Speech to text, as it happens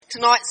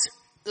Tonight's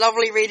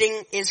lovely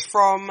reading is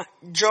from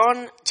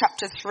John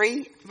chapter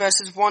 3,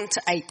 verses 1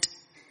 to 8.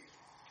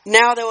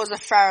 Now there was a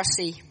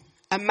Pharisee,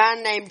 a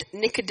man named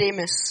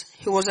Nicodemus,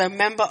 who was a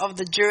member of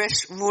the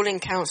Jewish ruling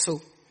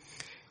council.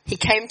 He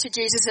came to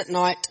Jesus at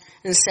night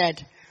and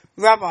said,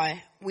 "Rabbi,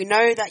 we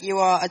know that you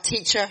are a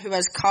teacher who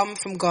has come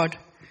from God,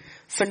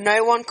 for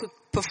no one could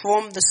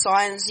perform the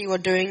signs you are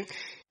doing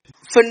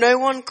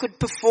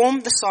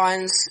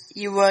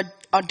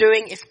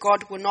if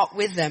God were not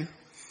with them."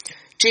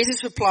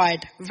 Jesus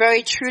replied,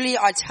 "Very truly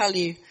I tell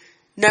you,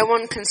 no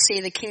one can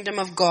see the kingdom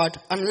of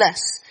God unless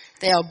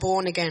they are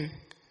born again.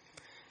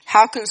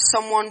 How can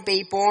someone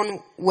be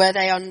born where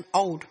they are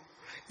old?"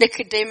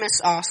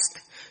 Nicodemus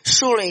asked,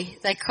 "Surely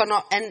they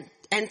cannot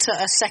enter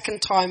a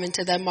second time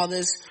into their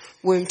mother's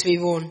womb to be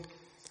born."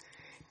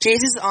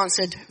 Jesus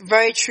answered,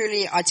 "Very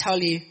truly I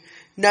tell you,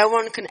 no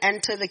one can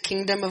enter the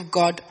kingdom of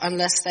God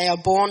unless they are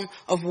born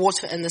of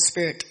water and the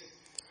Spirit.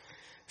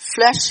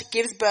 Flesh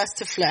gives birth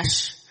to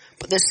flesh,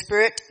 but the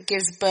Spirit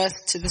gives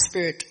birth to the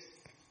Spirit.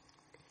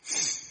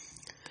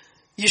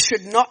 You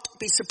should not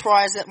be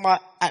surprised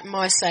at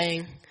my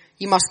saying,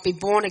 'You must be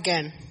born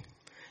again.'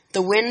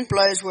 The wind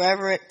blows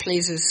wherever it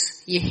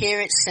pleases. You hear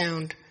its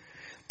sound,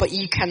 but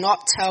you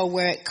cannot tell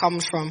where it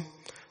comes from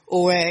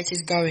or where it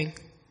is going.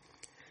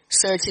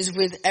 So it is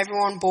with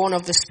everyone born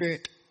of the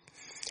Spirit."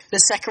 The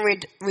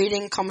second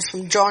reading comes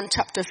from John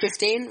chapter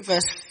 15,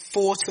 verse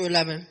 4 to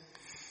 11.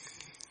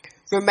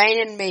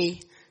 "Remain in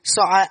me,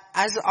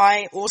 as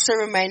I also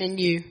remain in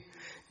you.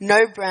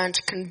 No branch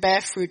can bear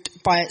fruit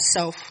by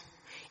itself.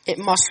 It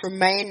must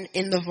remain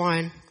in the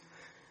vine.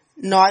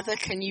 Neither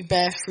can you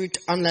bear fruit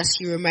unless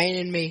you remain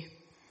in me.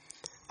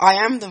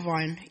 I am the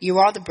vine, you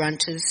are the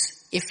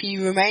branches. If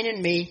you remain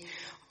in me,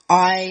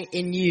 I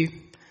in you,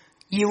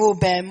 you will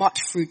bear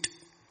much fruit.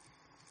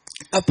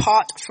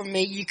 Apart from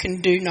me, you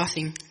can do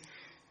nothing.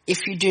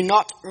 If you do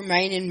not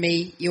remain in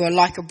me, you are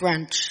like a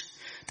branch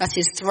that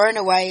is thrown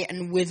away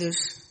and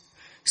withers.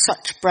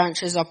 Such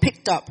branches are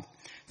picked up,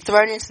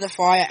 thrown into the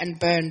fire and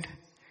burned.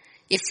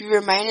 If you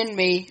remain in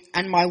me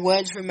and my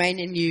words remain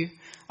in you,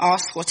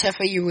 ask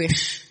whatever you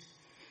wish,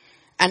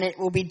 and it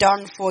will be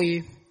done for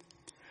you.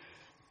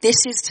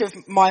 This is to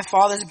my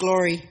Father's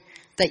glory,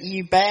 that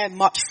you bear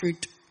much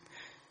fruit,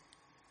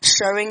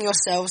 showing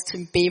yourselves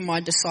to be my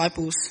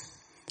disciples.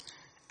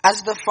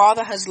 As the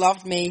Father has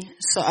loved me,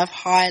 so have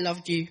I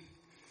loved you.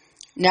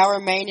 Now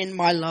remain in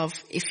my love.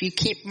 If you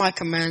keep my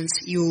commands,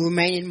 you will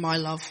remain in my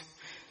love,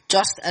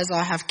 just as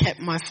I have kept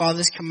my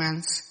Father's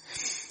commands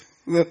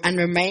and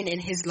remain in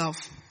his love.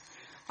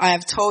 I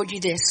have told you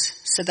this,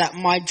 so that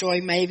my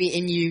joy may be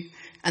in you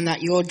and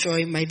that your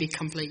joy may be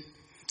complete."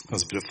 That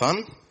was a bit of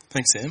fun.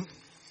 Thanks, Sam.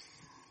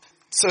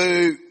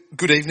 So,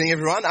 good evening,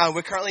 everyone.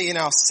 We're currently in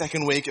our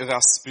second week of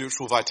our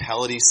Spiritual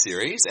Vitality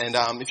series. And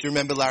if you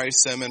remember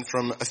Larry's sermon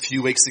from a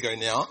few weeks ago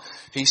now,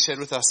 he shared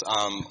with us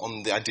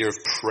on the idea of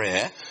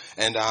prayer.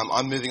 And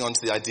I'm moving on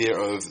to the idea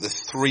of the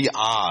 3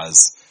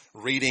 R's: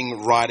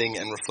 reading, writing,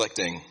 and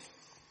reflecting.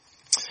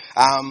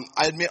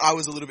 I admit I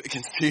was a little bit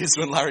confused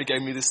when Larry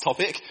gave me this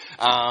topic.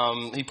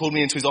 He pulled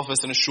me into his office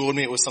and assured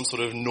me it was some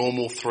sort of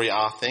normal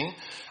 3R thing.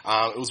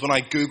 It was when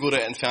I Googled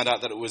it and found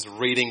out that it was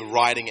reading,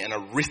 writing, and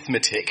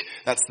arithmetic.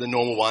 That's the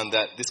normal one,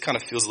 that this kind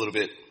of feels a little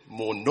bit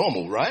more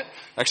normal, right?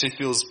 Actually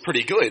feels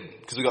pretty good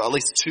because we've got at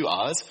least 2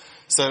 R's.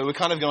 So we're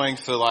kind of going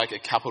for like a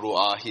capital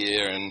R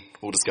here, and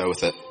we'll just go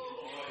with it.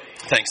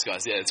 Thanks,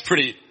 guys. Yeah, it's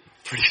pretty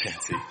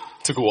fancy.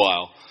 Took a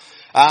while.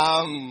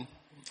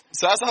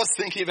 So as I was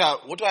thinking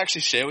about what do I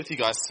actually share with you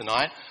guys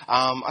tonight,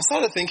 I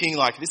started thinking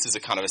like this is a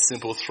kind of a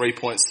simple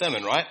 3-point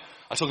sermon, right?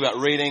 I talk about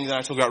reading, then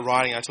I talk about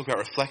writing, I talk about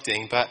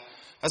reflecting. But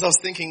as I was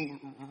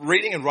thinking,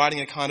 reading and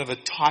writing are kind of a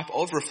type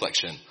of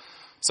reflection.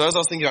 So as I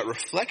was thinking about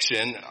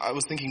reflection, I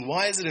was thinking,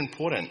 why is it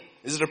important?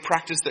 Is it a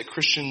practice that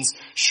Christians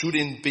should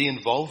be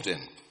involved in?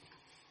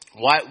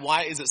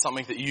 Why is it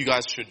something that you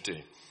guys should do?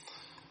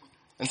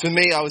 And for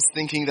me, I was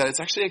thinking that it's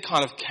actually a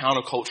kind of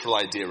countercultural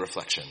idea,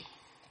 reflection.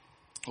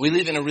 We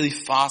live in a really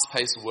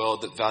fast-paced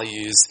world that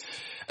values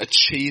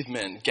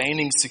achievement,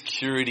 gaining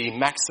security,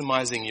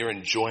 maximizing your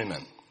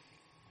enjoyment.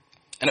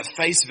 And at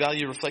face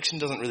value, reflection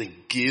doesn't really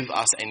give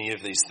us any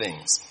of these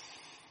things.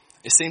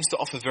 It seems to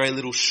offer very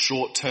little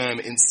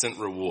short-term instant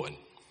reward.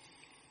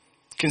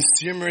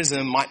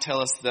 Consumerism might tell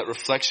us that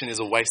reflection is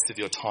a waste of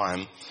your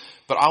time,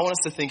 but I want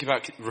us to think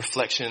about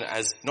reflection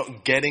as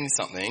not getting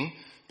something,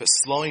 but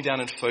slowing down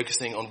and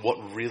focusing on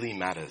what really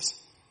matters.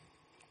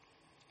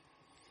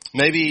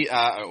 Maybe,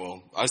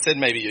 I said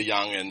maybe you're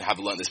young and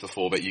haven't learnt this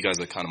before, but you guys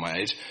are kind of my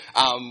age.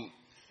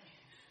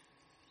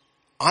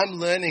 I'm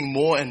learning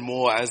more and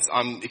more as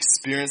I'm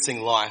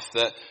experiencing life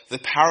that the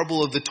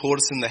parable of the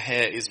tortoise and the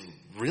hare is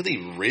really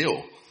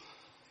real.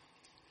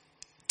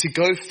 To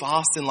go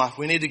fast in life,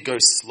 we need to go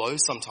slow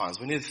sometimes.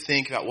 We need to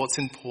think about what's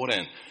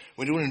important.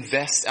 We need to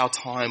invest our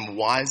time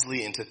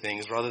wisely into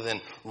things rather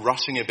than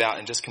rushing about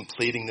and just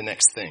completing the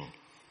next thing.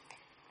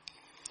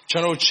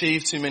 Trying to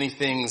achieve too many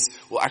things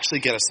will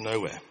actually get us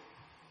nowhere.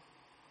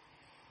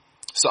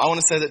 So I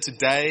want to say that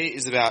today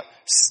is about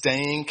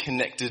staying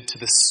connected to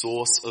the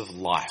source of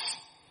life.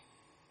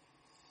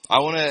 I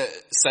want to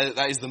say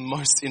that is the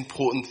most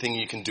important thing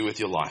you can do with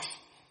your life.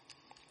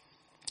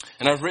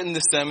 And I've written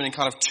this sermon in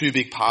kind of two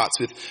big parts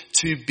with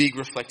two big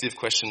reflective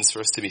questions for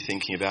us to be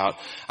thinking about.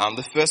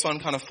 The first one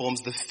kind of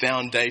forms the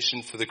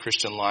foundation for the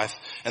Christian life,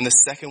 and the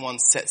second one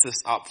sets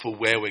us up for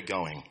where we're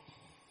going.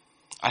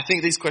 I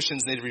think these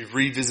questions need to be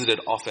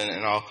revisited often,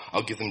 and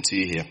I'll give them to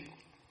you here.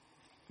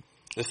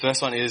 The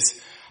first one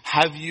is,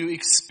 have you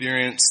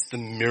experienced the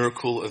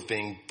miracle of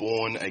being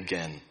born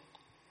again?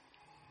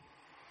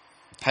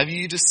 Have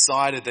you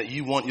decided that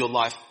you want your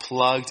life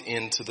plugged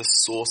into the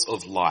source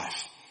of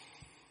life?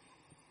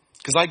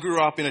 Because I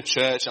grew up in a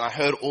church and I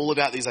heard all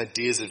about these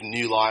ideas of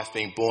new life,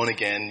 being born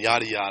again,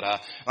 yada yada.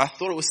 And I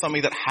thought it was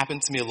something that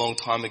happened to me a long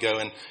time ago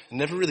and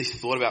never really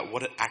thought about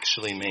what it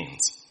actually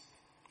means.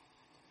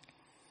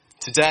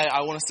 Today,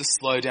 I want us to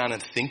slow down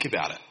and think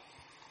about it.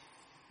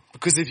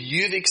 Because if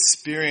you've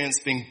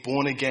experienced being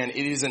born again,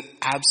 it is an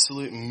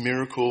absolute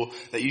miracle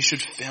that you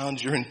should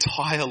found your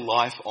entire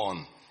life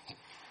on.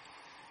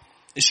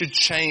 It should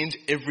change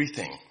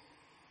everything.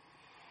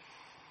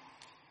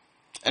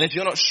 And if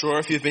you're not sure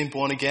if you've been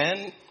born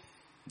again,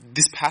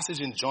 this passage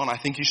in John I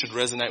think you should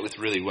resonate with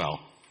really well.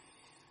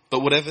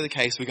 But whatever the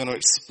case, we're going to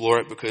explore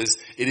it because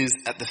it is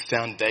at the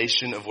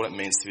foundation of what it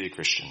means to be a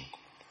Christian.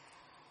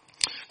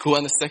 Cool,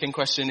 and the second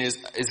question is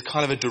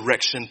kind of a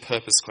direction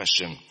purpose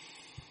question.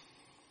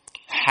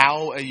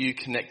 How are you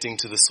connecting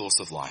to the source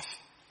of life?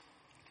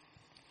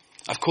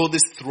 I've called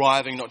this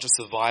thriving, not just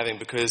surviving,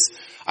 because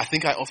I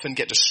think I often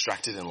get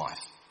distracted in life.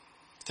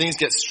 Things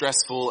get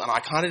stressful and I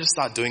kind of just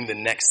start doing the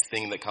next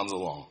thing that comes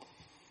along.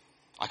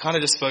 I kind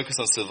of just focus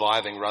on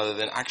surviving rather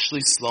than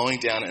actually slowing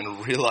down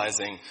and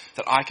realizing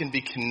that I can be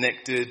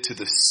connected to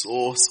the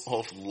source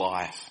of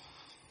life.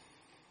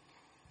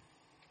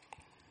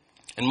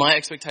 And my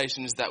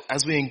expectation is that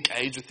as we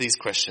engage with these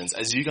questions,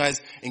 as you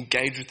guys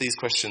engage with these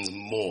questions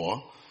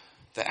more,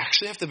 they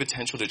actually have the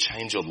potential to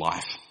change your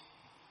life.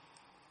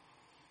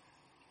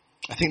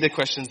 I think they're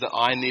questions that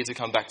I need to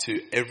come back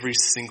to every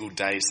single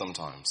day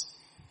sometimes.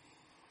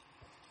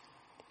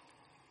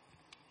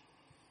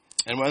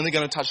 And we're only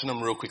going to touch on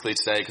them real quickly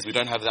today because we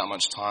don't have that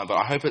much time, but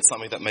I hope it's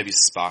something that maybe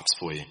sparks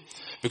for you.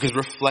 Because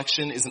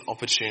reflection is an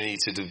opportunity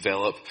to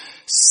develop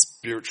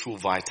spiritual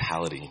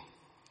vitality.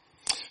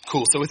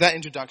 Cool, so with that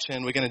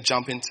introduction, we're going to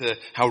jump into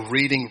how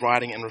reading,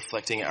 writing, and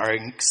reflecting are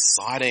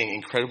exciting,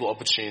 incredible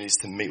opportunities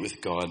to meet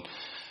with God.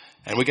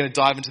 And we're going to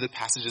dive into the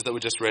passages that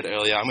we just read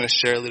earlier. I'm going to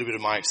share a little bit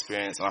of my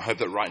experience, and I hope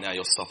that right now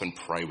you'll stop and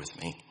pray with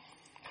me.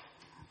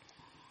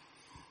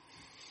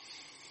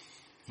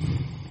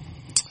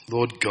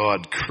 Lord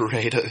God,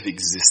 creator of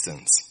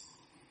existence,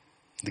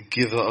 the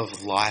giver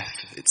of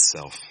life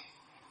itself,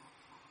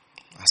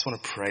 I just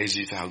want to praise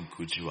you for how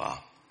good you are.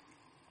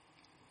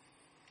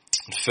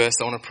 And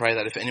first, I want to pray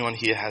that if anyone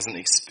here hasn't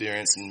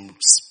experienced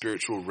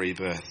spiritual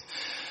rebirth,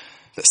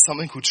 that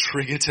something will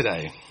trigger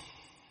today,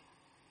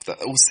 that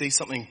we'll see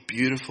something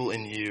beautiful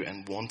in you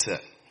and want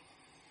it.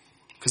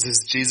 Because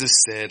as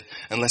Jesus said,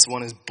 unless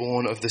one is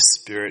born of the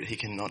Spirit, he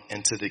cannot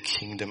enter the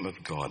kingdom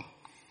of God.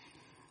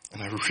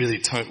 And I really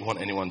don't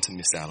want anyone to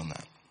miss out on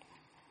that.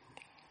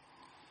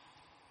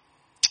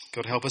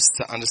 God, help us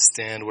to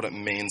understand what it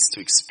means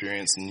to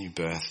experience new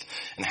birth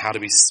and how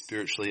to be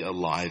spiritually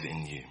alive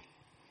in you.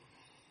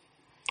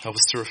 Help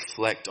us to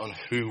reflect on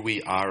who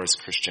we are as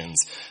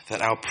Christians,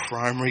 that our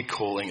primary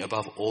calling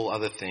above all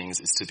other things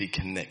is to be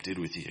connected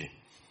with you.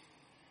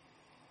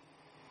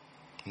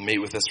 Meet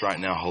with us right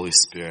now, Holy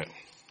Spirit.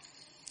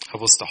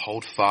 Help us to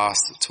hold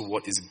fast to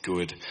what is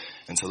good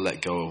and to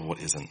let go of what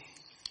isn't.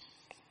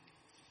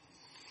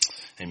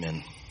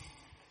 Amen.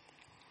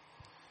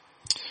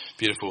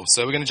 Beautiful.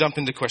 So we're going to jump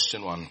into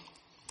question 1.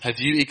 Have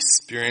you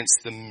experienced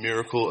the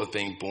miracle of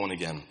being born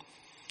again?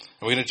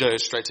 And we're going to go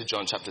straight to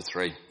John chapter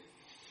 3.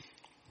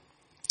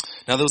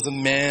 Now there was a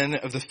man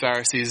of the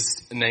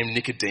Pharisees named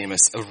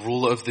Nicodemus, a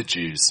ruler of the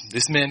Jews.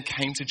 This man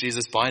came to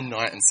Jesus by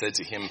night and said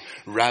to him,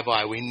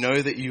 Rabbi, we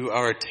know that you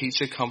are a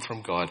teacher come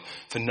from God,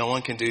 for no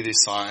one can do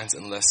these signs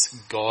unless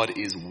God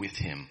is with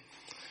him.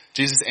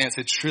 Jesus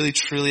answered, truly,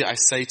 truly, I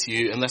say to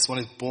you, unless one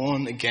is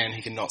born again,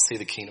 he cannot see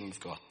the kingdom of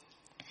God.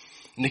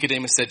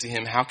 Nicodemus said to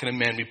him, how can a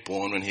man be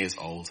born when he is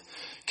old?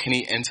 Can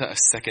he enter a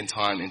second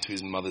time into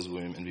his mother's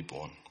womb and be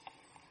born?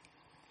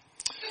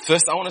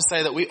 First, I want to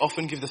say that we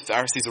often give the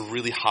Pharisees a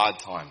really hard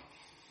time.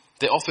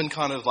 They're often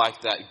kind of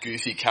like that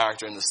goofy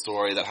character in the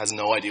story that has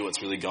no idea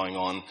what's really going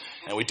on,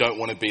 and we don't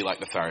want to be like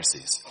the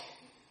Pharisees.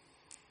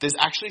 There's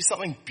actually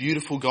something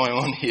beautiful going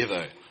on here,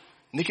 though.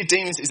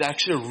 Nicodemus is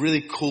actually a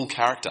really cool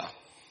character.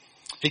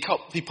 He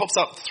pops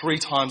up 3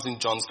 times in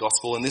John's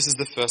Gospel, and this is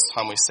the first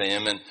time we see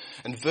him.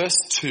 And verse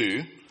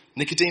 2,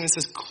 Nicodemus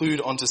has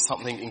clued onto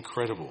something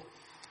incredible.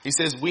 He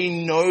says,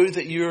 we know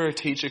that you are a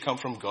teacher come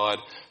from God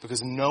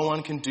because no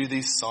one can do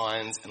these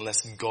signs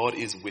unless God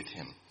is with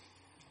him.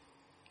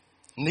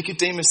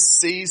 Nicodemus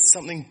sees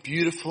something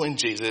beautiful in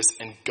Jesus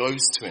and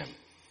goes to him,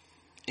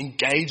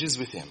 engages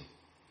with him.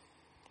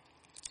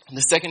 And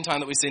the second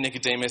time that we see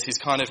Nicodemus, he's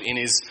kind of in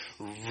his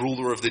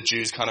ruler of the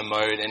Jews kind of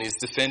mode, and he's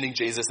defending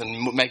Jesus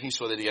and making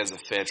sure that he has a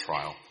fair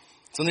trial.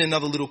 It's only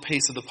another little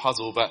piece of the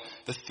puzzle, but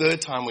the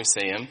third time we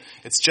see him,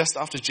 it's just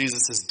after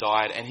Jesus has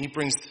died, and he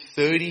brings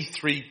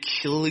 33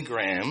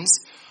 kilograms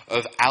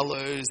of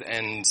aloes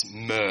and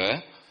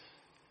myrrh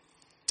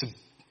to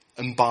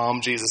embalm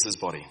Jesus'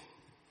 body.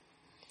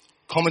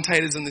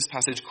 Commentators in this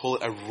passage call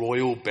it a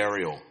royal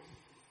burial.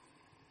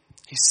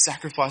 He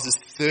sacrifices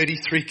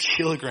 33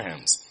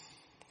 kilograms.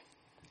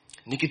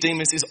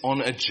 Nicodemus is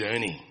on a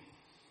journey.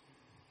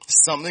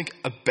 Something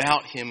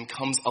about him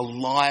comes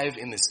alive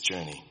in this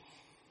journey.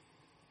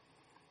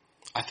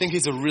 I think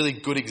he's a really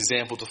good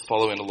example to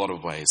follow in a lot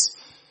of ways.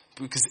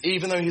 Because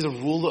even though he's a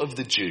ruler of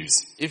the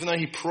Jews, even though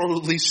he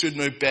probably should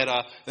know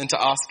better than to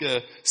ask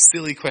a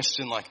silly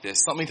question like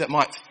this, something that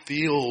might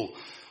feel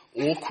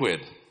awkward,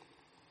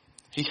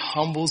 he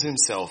humbles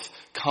himself,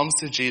 comes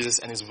to Jesus,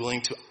 and is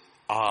willing to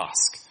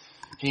ask.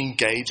 He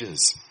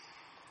engages.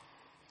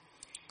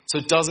 So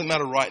it doesn't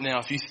matter right now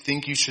if you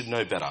think you should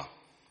know better.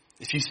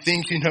 If you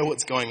think you know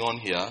what's going on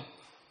here,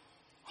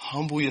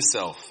 humble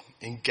yourself,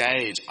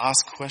 engage,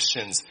 ask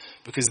questions,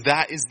 because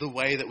that is the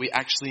way that we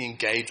actually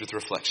engage with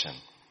reflection.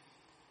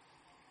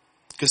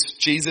 Because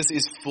Jesus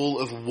is full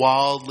of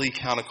wildly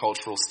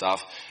countercultural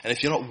stuff, and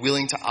if you're not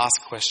willing to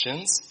ask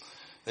questions,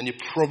 then you're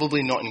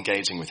probably not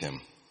engaging with him.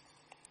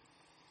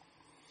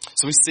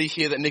 So we see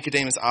here that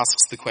Nicodemus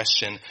asks the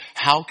question,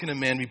 how can a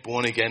man be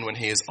born again when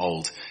he is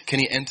old? Can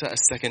he enter a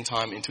second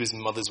time into his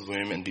mother's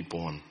womb and be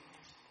born?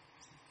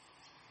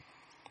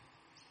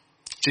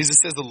 Jesus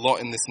says a lot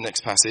in this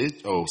next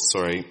passage.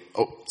 Sorry,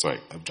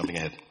 I'm jumping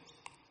ahead.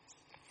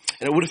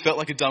 And it would have felt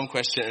like a dumb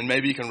question, and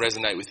maybe you can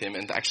resonate with him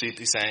and actually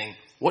be saying,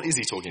 what is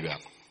he talking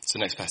about? It's the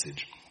next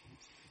passage.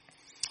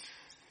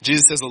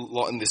 Jesus says a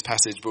lot in this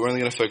passage, but we're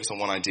only going to focus on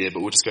one idea,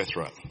 but we'll just go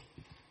through it.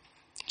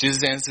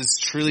 Jesus answers,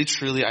 truly,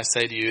 truly, I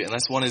say to you,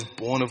 unless one is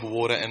born of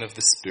water and of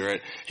the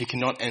Spirit, he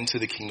cannot enter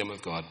the kingdom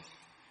of God.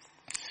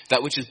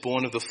 That which is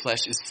born of the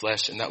flesh is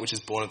flesh, and that which is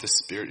born of the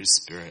Spirit is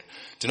spirit.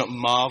 Do not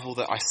marvel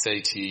that I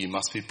say to you, you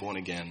must be born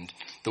again.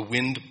 The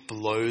wind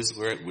blows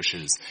where it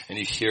wishes, and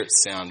you hear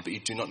its sound, but you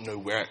do not know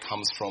where it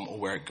comes from or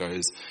where it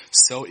goes.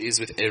 So it is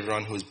with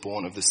everyone who is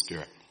born of the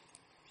Spirit.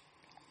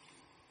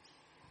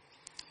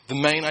 The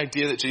main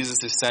idea that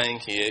Jesus is saying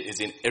here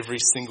is in every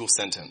single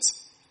sentence.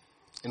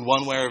 In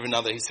one way or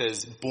another, he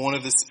says, born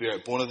of the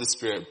Spirit, born of the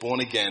Spirit, born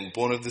again,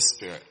 born of the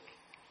Spirit.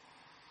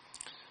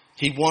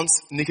 He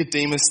wants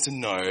Nicodemus to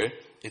know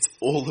it's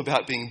all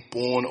about being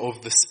born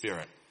of the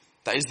Spirit.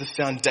 That is the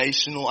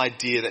foundational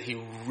idea that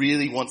he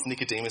really wants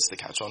Nicodemus to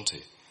catch on to.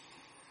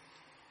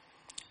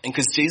 And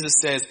because Jesus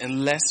says,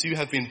 unless you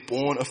have been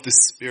born of the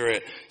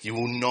Spirit, you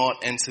will not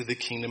enter the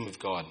kingdom of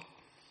God.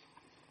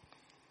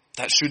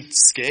 That should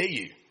scare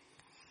you.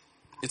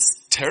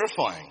 It's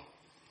terrifying.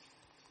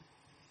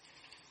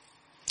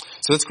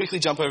 So let's quickly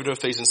jump over to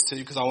Ephesians 2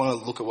 because I want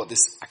to look at what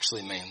this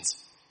actually means.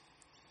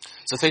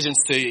 So Ephesians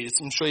 2,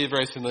 I'm sure you're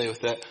very familiar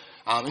with it.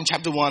 In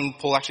chapter 1,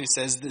 Paul actually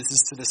says this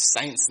is to the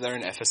saints that are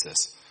in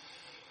Ephesus.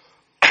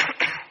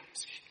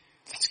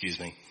 Excuse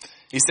me.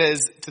 He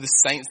says to the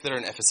saints that are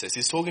in Ephesus.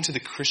 He's talking to the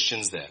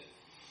Christians there.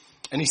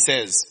 And he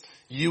says,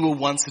 you were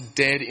once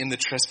dead in the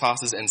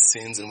trespasses and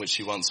sins in which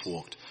you once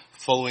walked,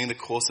 following the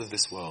course of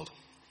this world,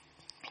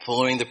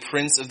 following the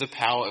prince of the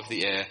power of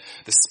the air,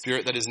 the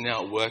spirit that is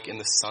now at work in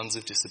the sons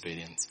of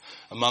disobedience,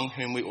 among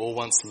whom we all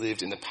once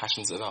lived in the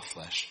passions of our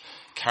flesh,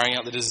 carrying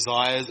out the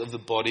desires of the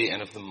body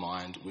and of the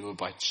mind. We were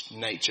by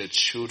nature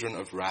children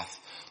of wrath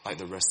like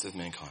the rest of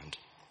mankind.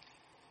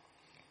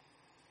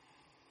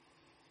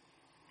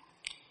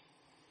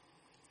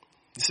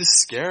 This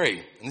is scary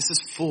and this is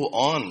full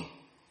on.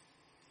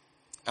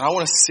 And I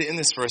want to sit in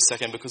this for a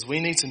second because we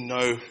need to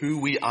know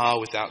who we are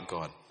without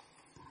God.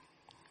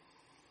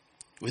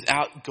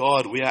 Without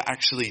God, we are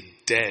actually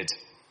dead,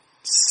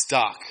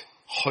 stuck,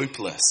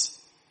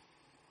 hopeless.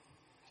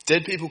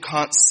 Dead people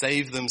can't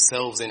save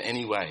themselves in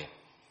any way.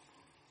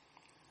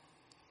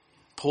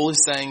 Paul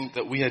is saying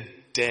that we are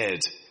dead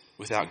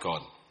without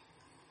God.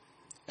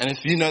 And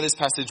if you know this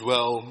passage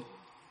well,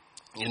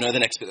 you know the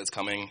next bit that's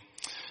coming.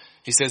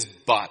 He says,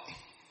 but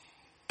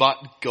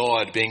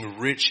God, being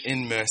rich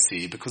in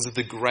mercy, because of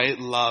the great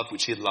love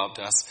which he loved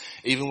us,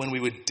 even when we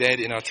were dead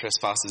in our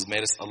trespasses,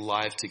 made us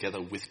alive together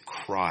with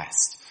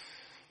Christ.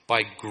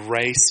 By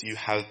grace you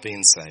have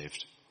been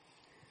saved.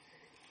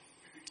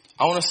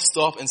 I want to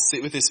stop and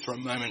sit with this for a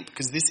moment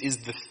because this is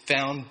the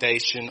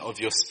foundation of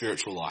your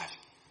spiritual life.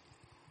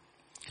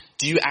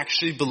 Do you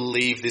actually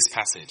believe this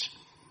passage?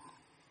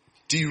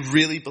 Do you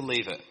really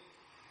believe it?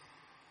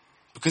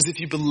 Because if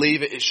you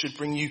believe it, it should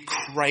bring you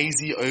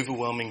crazy,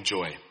 overwhelming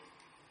joy.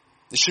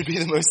 It should be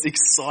the most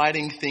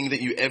exciting thing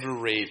that you ever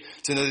read,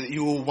 to know that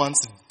you were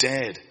once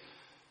dead,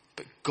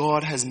 but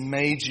God has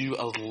made you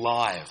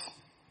alive.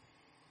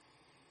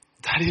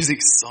 That is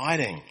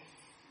exciting.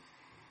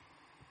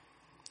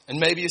 And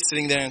maybe you're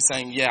sitting there and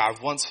saying, yeah,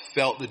 I've once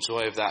felt the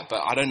joy of that,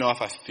 but I don't know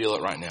if I feel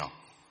it right now.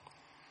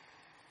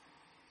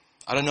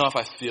 I don't know if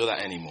I feel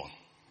that anymore.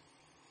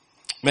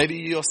 Maybe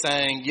you're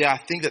saying, yeah, I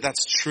think that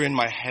that's true in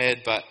my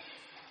head, but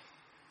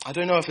I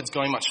don't know if it's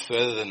going much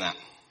further than that.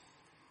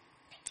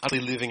 I'm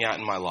living out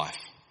in my life.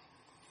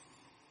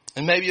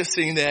 And maybe you're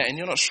sitting there and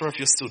you're not sure if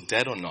you're still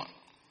dead or not.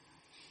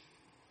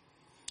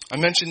 I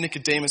mentioned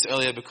Nicodemus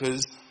earlier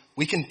because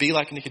we can be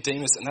like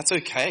Nicodemus, and that's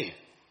okay.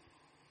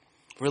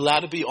 We're allowed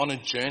to be on a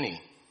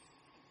journey,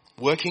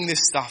 working this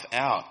stuff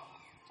out.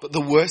 But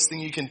the worst thing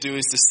you can do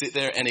is to sit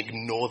there and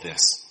ignore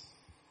this.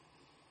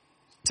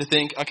 To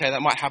think, okay,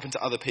 that might happen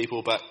to other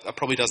people, but that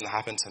probably doesn't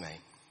happen to me.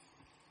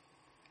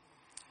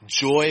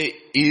 Joy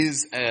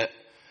is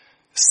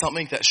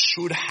something that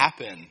should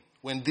happen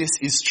when this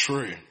is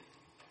true.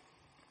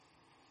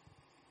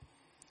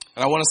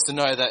 And I want us to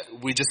know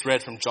that we just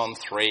read from John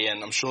 3,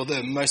 and I'm sure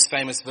the most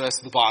famous verse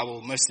of the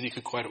Bible, most of you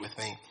could quote it with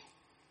me.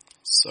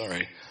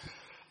 Sorry.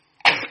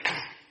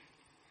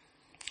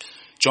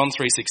 John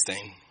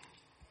 3:16.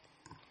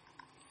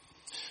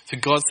 For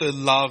God so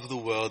loved the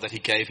world that he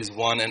gave his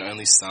one and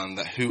only Son,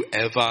 that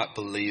whoever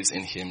believes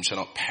in him shall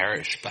not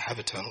perish but have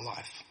eternal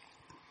life.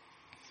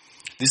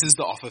 This is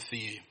the offer for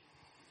you.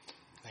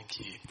 Thank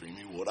you. Bring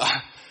me water.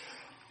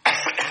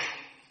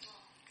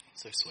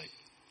 So sweet.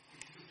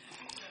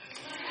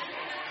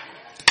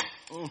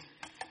 Oh,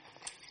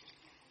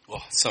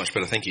 so much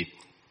better. Thank you.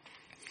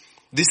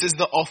 This is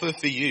the offer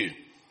for you.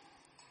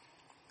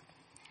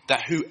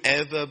 That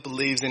whoever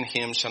believes in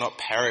him shall not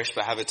perish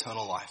but have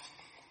eternal life.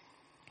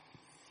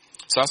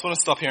 So I just want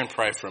to stop here and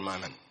pray for a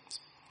moment.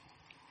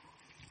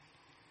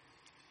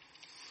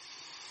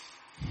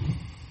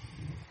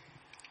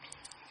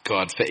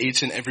 God, for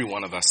each and every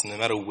one of us, no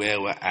matter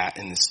where we're at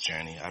in this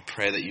journey, I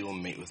pray that you will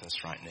meet with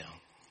us right now.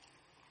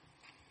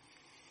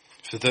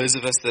 For those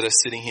of us that are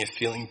sitting here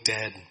feeling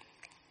dead,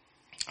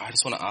 I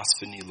just want to ask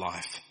for new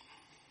life.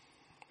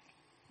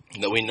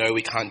 That we know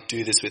we can't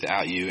do this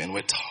without you, and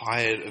we're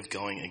tired of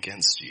going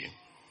against you.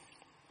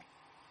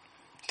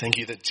 Thank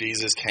you that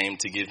Jesus came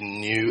to give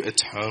new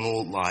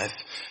eternal life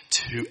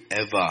to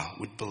whoever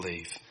would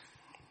believe.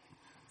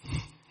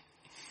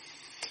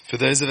 For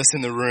those of us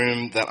in the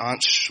room that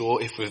aren't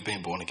sure if we've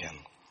been born again,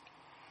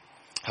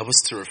 help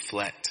us to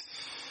reflect.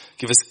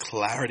 Give us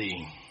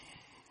clarity.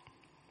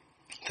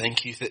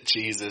 Thank you that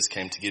Jesus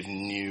came to give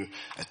new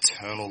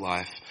eternal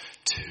life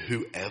to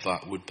whoever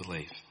would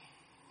believe.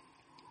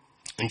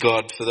 And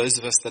God, for those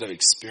of us that have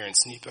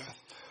experienced new birth,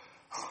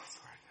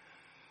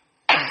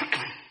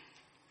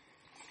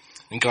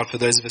 and God, for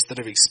those of us that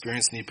have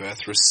experienced new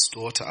birth,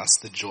 restore to us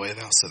the joy of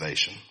our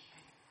salvation.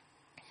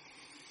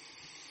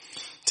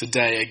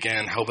 Today,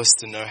 again, help us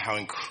to know how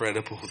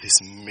incredible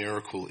this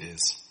miracle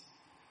is.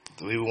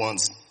 That we were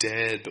once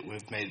dead, but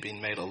we've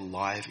been made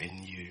alive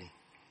in you.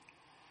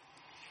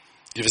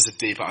 Give us a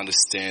deeper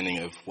understanding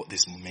of what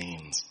this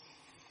means.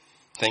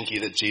 Thank you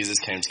that Jesus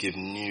came to give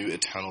new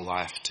eternal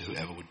life to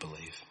whoever would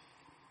believe.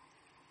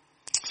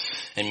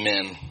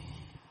 Amen.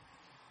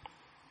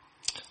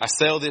 I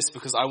say all this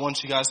because I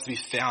want you guys to be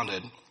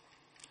founded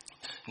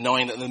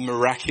knowing that the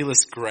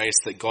miraculous grace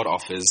that God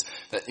offers,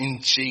 that in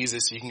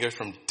Jesus you can go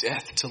from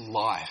death to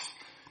life,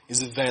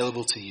 is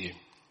available to you.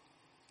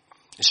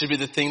 It should be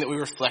the thing that we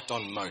reflect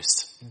on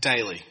most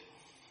daily.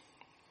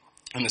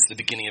 And it's the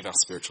beginning of our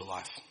spiritual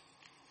life.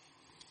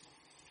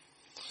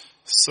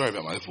 Sorry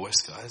about my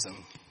voice, guys.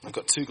 I've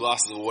got 2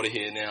 glasses of water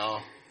here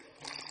now.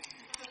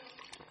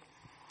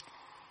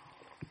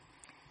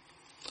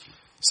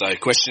 So,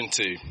 question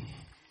 2.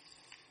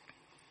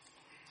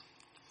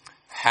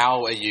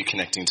 How are you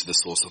connecting to the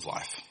source of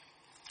life?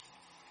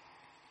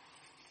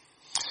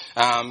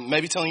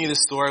 Maybe telling you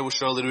this story will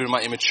show a little bit of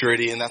my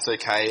immaturity, and that's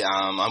okay.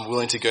 I'm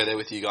willing to go there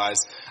with you guys.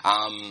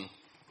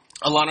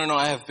 Alana and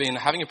I have been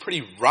having a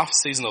pretty rough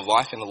season of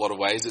life in a lot of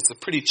ways. It's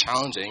pretty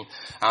challenging.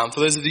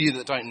 For those of you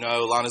that don't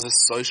know, Alana's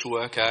a social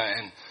worker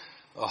and,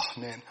 oh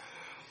man.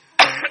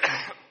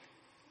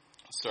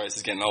 Sorry, this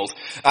is getting old.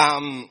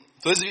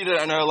 For those of you that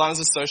don't know, Alana's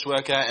a social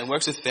worker and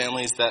works with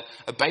families that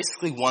are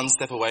basically one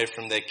step away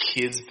from their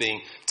kids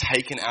being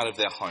taken out of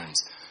their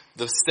homes.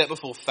 The step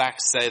before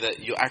facts say that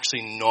you're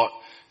actually not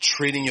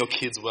treating your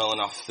kids well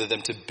enough for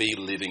them to be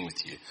living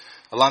with you.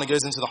 Alana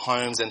goes into the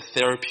homes and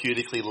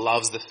therapeutically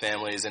loves the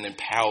families and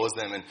empowers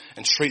them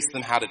and treats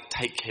them how to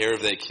take care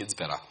of their kids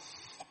better.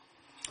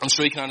 I'm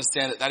sure you can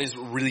understand that is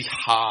really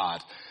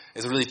hard.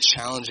 It's a really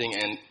challenging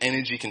and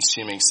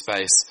energy-consuming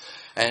space.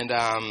 And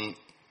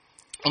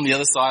on the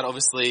other side,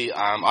 obviously,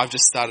 I've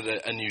just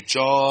started a new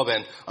job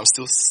and I'm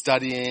still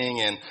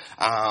studying, and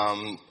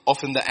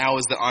often the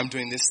hours that I'm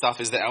doing this stuff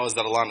is the hours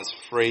that Alana's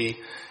free,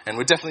 and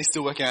we're definitely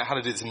still working out how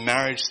to do this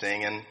marriage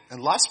thing, and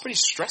life's pretty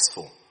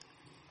stressful.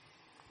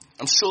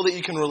 I'm sure that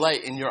you can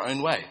relate in your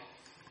own way.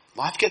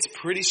 Life gets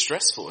pretty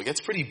stressful. It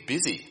gets pretty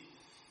busy.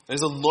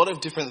 There's a lot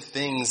of different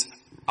things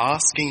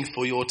asking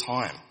for your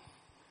time.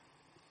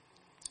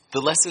 The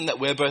lesson that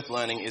we're both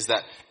learning is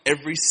that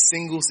every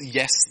single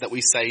yes that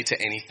we say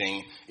to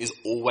anything is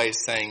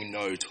always saying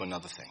no to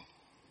another thing.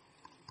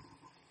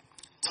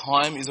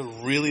 Time is a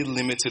really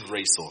limited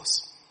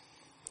resource.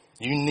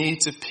 You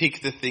need to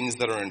pick the things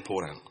that are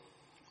important.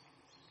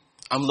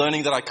 I'm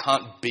learning that I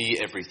can't be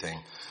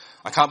everything.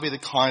 I can't be the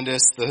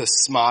kindest, the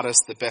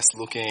smartest, the best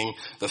looking,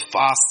 the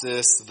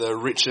fastest, the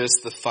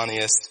richest, the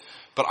funniest,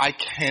 but I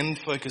can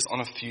focus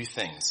on a few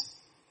things.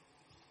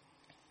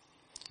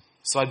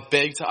 So I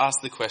beg to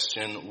ask the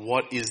question,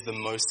 what is the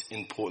most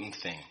important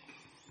thing?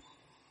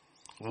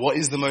 What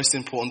is the most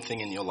important thing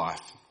in your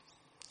life?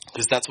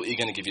 Because that's what you're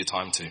going to give your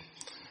time to.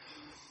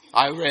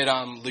 I read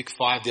Luke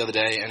 5 the other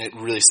day, and it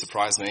really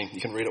surprised me.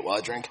 You can read it while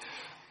I drink.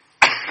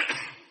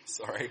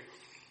 Sorry.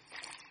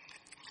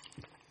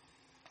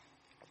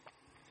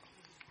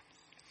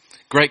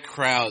 Great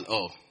crowd,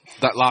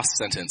 that last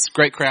sentence.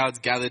 Great crowds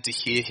gathered to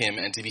hear him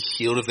and to be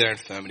healed of their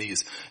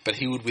infirmities, but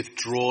he would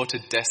withdraw to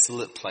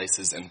desolate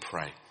places and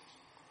pray.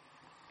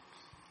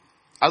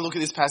 I look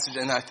at this passage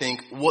and I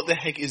think, what the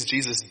heck is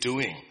Jesus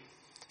doing?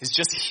 He's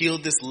just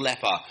healed this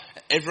leper.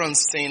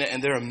 Everyone's seen it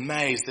and they're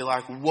amazed. They're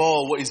like,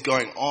 whoa, what is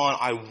going on?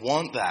 I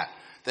want that.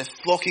 They're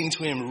flocking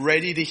to him,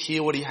 ready to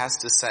hear what he has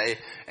to say,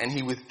 and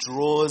he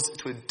withdraws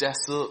to a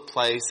desolate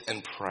place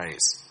and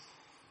prays.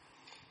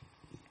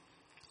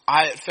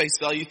 I, at face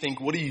value, think,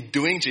 what are you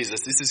doing,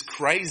 Jesus? This is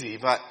crazy,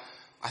 but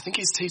I think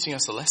he's teaching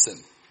us a lesson.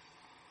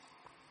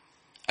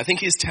 I think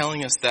he's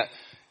telling us that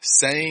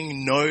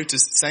saying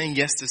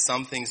yes to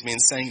some things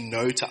means saying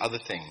no to other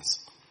things.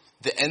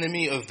 The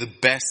enemy of the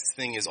best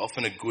thing is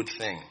often a good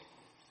thing.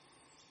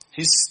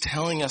 He's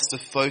telling us to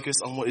focus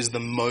on what is the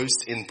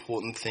most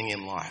important thing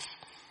in life.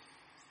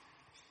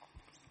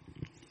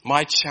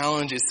 My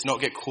challenge is to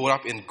not get caught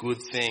up in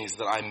good things,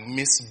 that I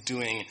miss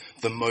doing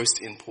the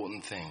most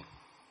important thing.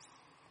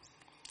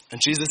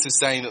 And Jesus is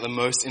saying that the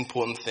most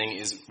important thing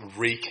is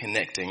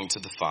reconnecting to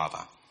the Father.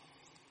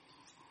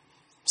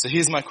 So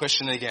here's my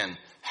question again.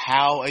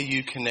 How are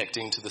you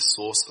connecting to the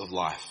source of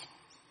life?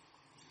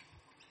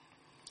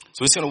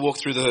 So we're just going to walk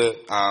through the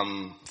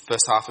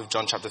first half of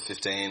John chapter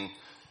 15.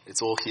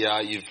 It's all here.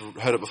 You've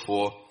heard it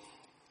before.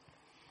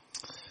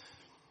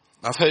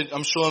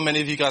 I'm sure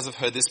many of you guys have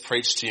heard this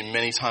preached to you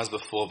many times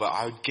before, but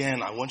I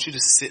want you to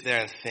sit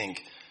there and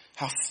think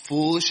how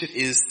foolish it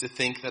is to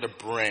think that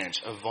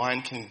a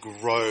vine can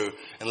grow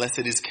unless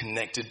it is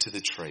connected to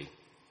the tree.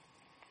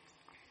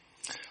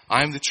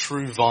 I am the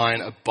true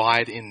vine,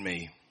 abide in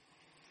me.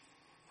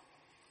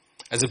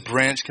 As a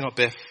branch cannot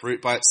bear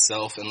fruit by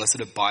itself unless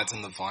it abides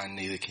in the vine,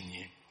 neither can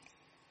you.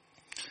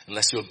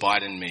 Unless you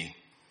abide in me.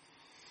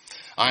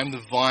 I am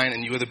the vine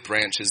and you are the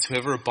branches.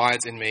 Whoever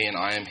abides in me and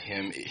I am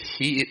him,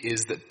 he it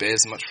is that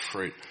bears much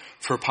fruit.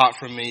 For apart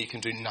from me you can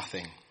do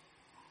nothing.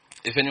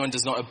 If anyone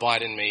does not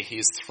abide in me, he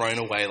is thrown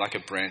away like a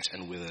branch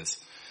and withers.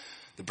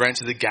 The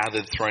branches are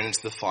gathered, thrown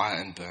into the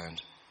fire and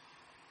burned.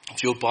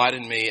 If you abide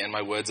in me and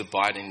my words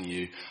abide in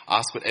you,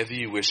 ask whatever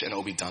you wish and it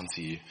will be done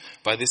for you.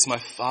 By this my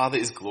Father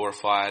is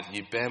glorified.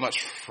 You bear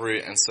much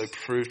fruit and so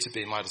prove to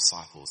be my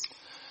disciples.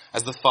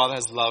 As the Father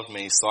has loved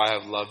me, so I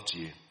have loved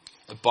you.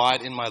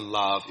 Abide in my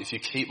love. If you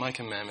keep my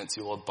commandments,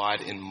 you will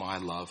abide in my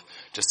love,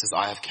 just as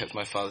I have kept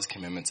my Father's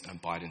commandments and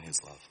abide in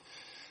his love.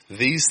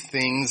 These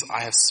things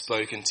I have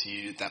spoken to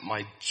you, that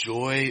my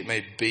joy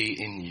may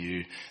be in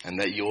you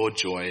and that your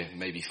joy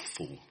may be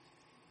full.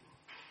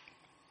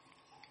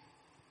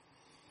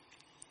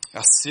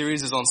 Our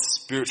series is on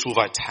spiritual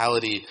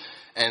vitality,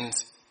 and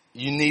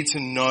you need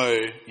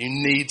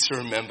to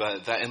remember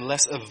that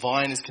unless a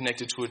vine is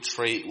connected to a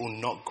tree, it will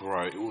not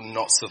grow, it will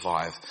not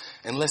survive.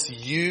 Unless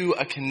you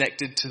are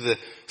connected to the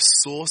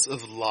source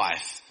of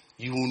life,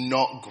 you will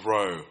not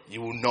grow, you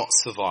will not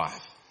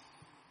survive.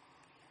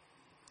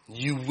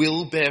 You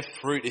will bear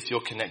fruit if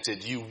you're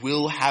connected. You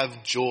will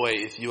have joy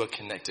if you are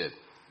connected.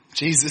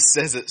 Jesus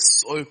says it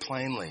so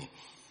plainly.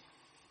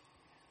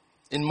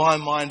 In my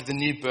mind, the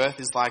new birth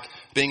is like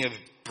being a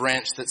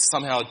branch that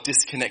somehow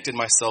disconnected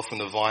myself from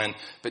the vine,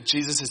 but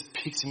Jesus has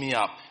picked me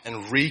up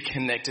and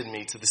reconnected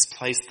me to this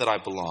place that I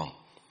belong.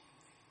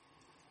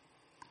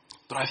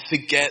 But I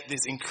forget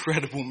this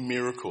incredible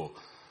miracle.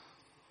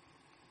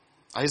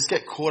 I just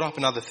get caught up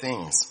in other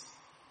things.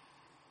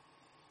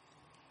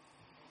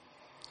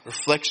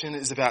 Reflection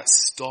is about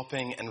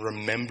stopping and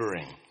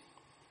remembering.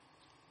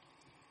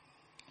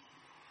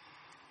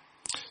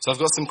 So I've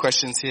got some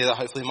questions here that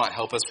hopefully might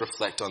help us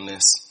reflect on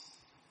this.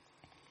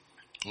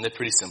 And they're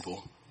pretty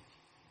simple.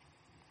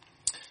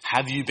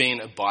 Have you been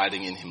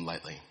abiding in him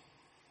lately?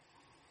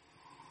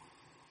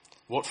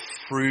 What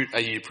fruit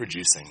are you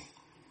producing?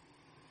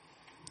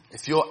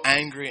 If you're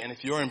angry and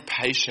if you're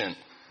impatient,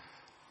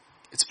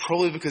 it's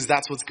probably because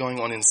that's what's going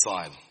on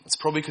inside. It's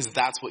probably because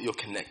that's what you're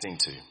connecting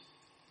to.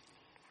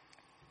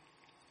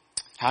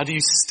 How do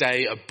you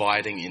stay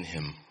abiding in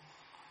him?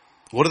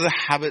 What are the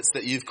habits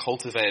that you've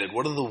cultivated?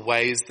 What are the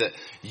ways that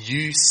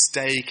you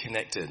stay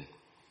connected?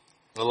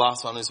 The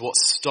last one is what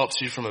stops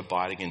you from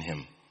abiding in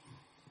him.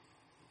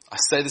 I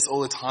say this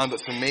all the time,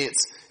 but for me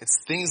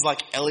it's things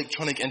like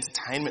electronic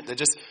entertainment that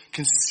just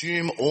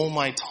consume all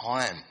my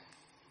time.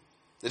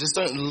 They just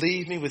don't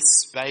leave me with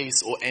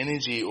space or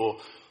energy or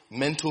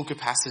mental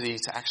capacity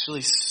to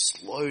actually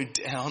slow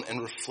down and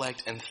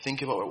reflect and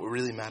think about what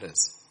really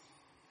matters.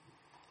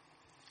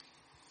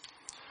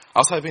 I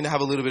was hoping to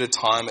have a little bit of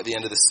time at the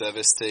end of the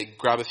service to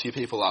grab a few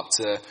people up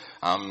to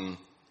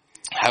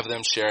have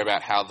them share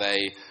about how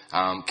they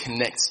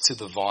connect to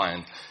the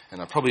vine.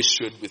 And I probably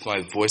should with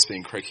my voice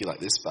being croaky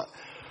like this, but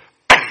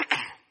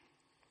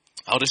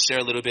I'll just share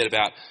a little bit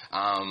about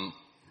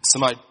So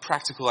my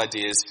practical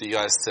ideas for you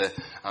guys to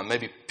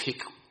maybe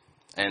pick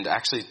and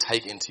actually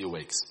take into your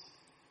weeks.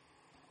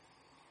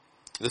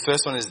 The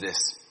first one is this: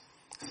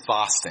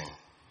 fasting.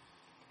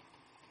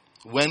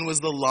 When was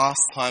the last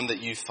time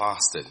that you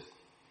fasted?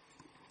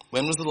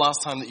 When was the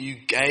last time that you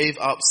gave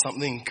up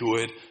something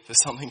good for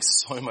something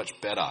so much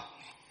better?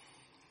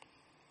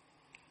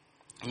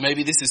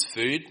 Maybe this is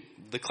food,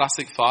 the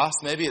classic fast.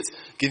 Maybe it's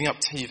giving up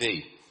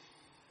TV.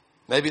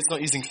 Maybe it's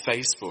not using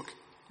Facebook.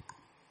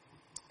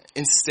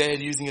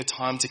 Instead, using your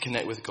time to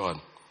connect with God.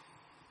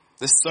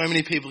 There's so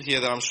many people here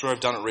that I'm sure have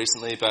done it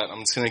recently, but I'm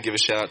just going to give a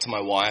shout out to my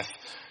wife.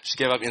 She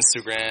gave up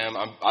Instagram.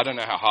 I don't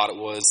know how hard it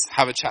was.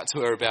 Have a chat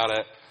to her about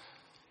it.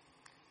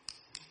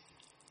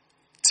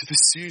 To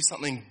pursue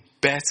something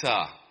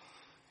better,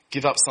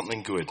 give up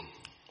something good.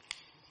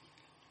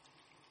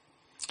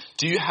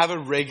 Do you have a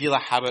regular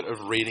habit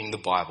of reading the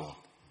Bible?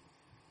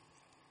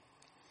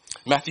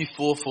 Matthew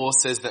 4:4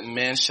 says that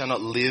man shall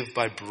not live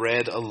by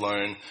bread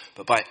alone,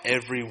 but by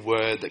every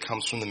word that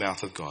comes from the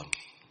mouth of God.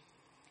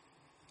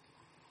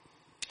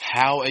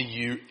 How are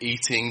you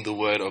eating the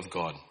word of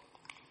God?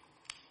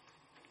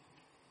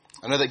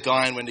 I know that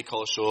Guy and Wendy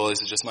Collishaw,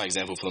 this is just my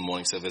example for the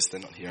morning service, they're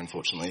not here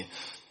unfortunately,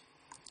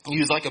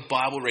 use like a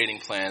Bible reading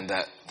plan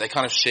that they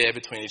kind of share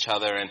between each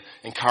other and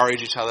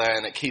encourage each other,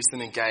 and it keeps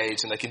them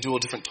engaged, and they can do all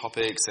different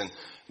topics and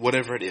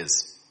whatever it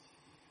is.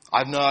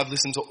 I know I've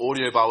listened to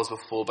audio Bibles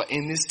before, but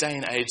in this day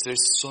and age,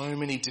 there's so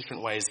many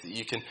different ways that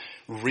you can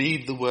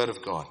read the Word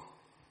of God.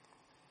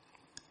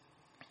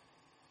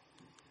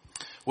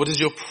 What does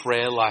your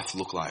prayer life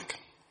look like?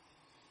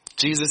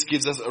 Jesus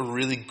gives us a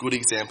really good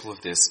example of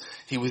this.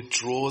 He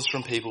withdraws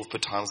from people for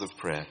times of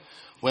prayer.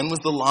 When was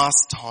the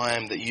last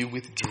time that you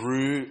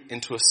withdrew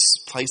into a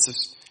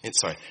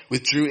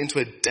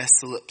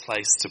desolate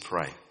place to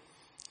pray?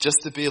 Just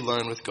to be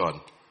alone with God.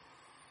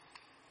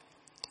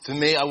 For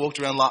me,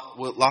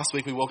 last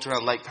week we walked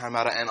around Lake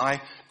Parramatta, and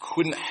I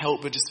couldn't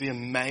help but just be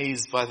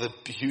amazed by the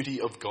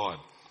beauty of God.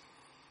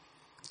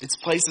 It's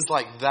places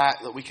like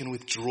that we can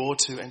withdraw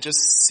to and just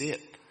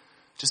sit.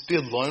 Just be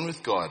alone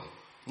with God.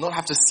 Not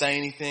have to say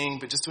anything,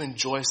 but just to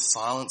enjoy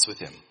silence with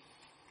Him.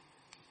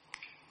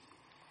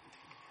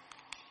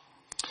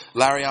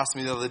 Larry asked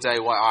me the other day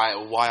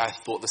why I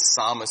thought the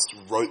psalmist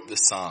wrote the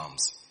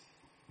Psalms.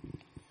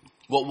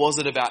 What was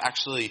it about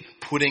actually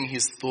putting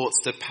his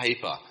thoughts to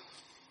paper?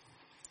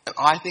 And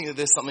I think that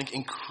there's something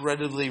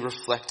incredibly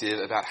reflective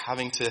about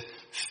having to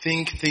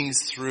think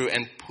things through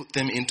and put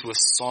them into a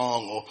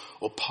song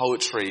or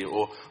poetry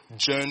or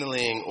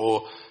journaling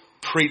or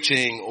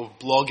preaching or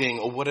blogging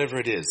or whatever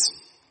it is.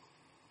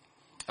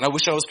 And I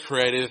wish I was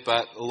creative,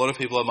 but a lot of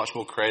people are much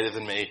more creative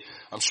than me.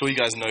 I'm sure you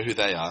guys know who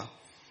they are.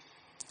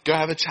 Go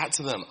have a chat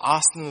to them.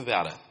 Ask them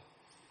about it.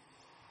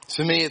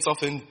 For me, it's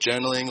often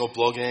journaling or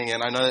blogging,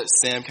 and I know that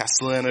Sam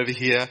Castellan over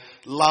here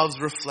loves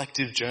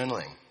reflective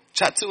journaling.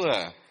 Chat to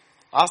her.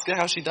 Ask her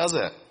how she does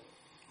it.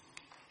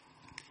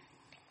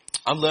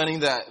 I'm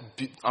learning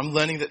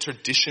that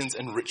traditions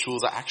and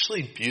rituals are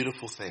actually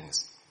beautiful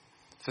things.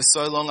 For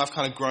so long, I've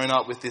kind of grown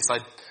up with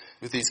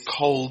these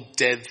cold,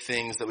 dead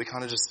things that we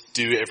kind of just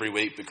do every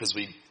week because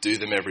we do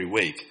them every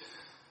week.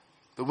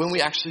 But when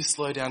we actually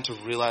slow down to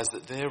realize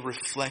that they're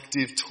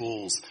reflective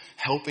tools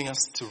helping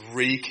us to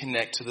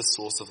reconnect to the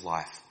source of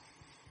life.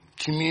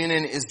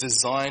 Communion is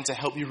designed to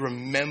help you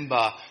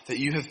remember that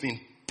you have been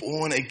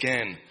born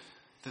again,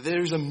 that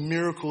there is a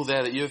miracle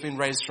there, that you have been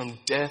raised from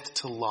death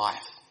to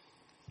life.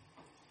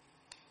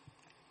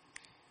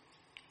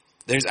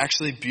 There's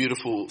actually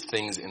beautiful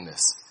things in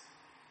this.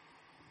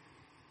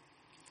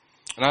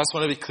 And I just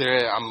want to be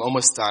clear, I'm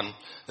almost done,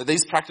 that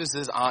these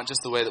practices aren't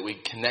just the way that we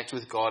connect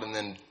with God and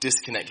then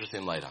disconnect with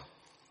Him later.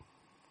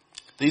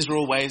 These are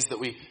all ways that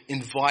we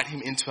invite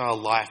Him into our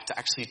life to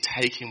actually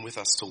take Him with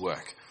us to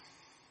work.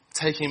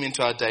 Take Him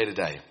into our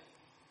day-to-day.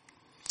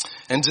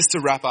 And just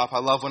to wrap up, I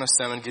love when a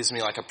sermon gives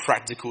me like a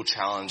practical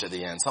challenge at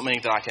the end. Something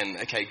that I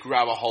can,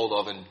 grab a hold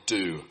of and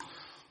do.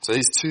 So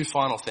these two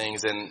final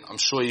things, and I'm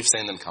sure you've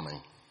seen them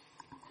coming.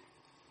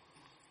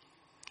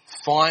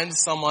 Find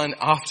someone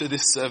after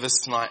this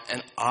service tonight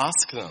and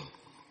ask them,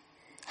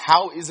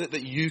 how is it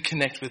that you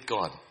connect with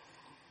God?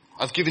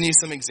 I've given you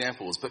some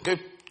examples, but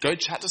go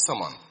chat to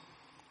someone.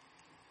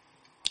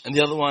 And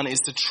the other one is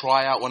to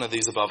try out one of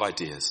these above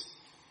ideas.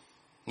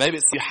 Maybe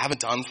it's something you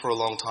haven't done for a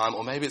long time,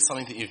 or maybe it's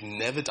something that you've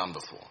never done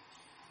before.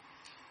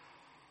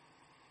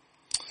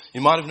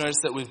 You might have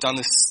noticed that we've done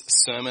this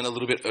sermon a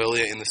little bit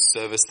earlier in the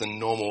service than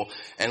normal,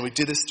 and we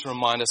did this to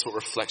remind us what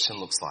reflection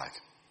looks like.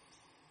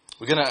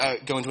 We're going to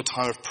go into a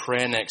time of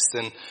prayer next,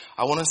 and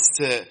I want us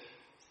to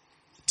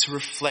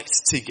reflect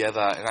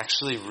together and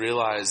actually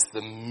realize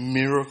the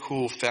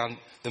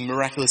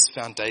miraculous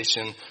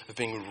foundation of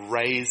being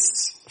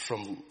raised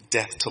from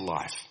death to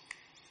life.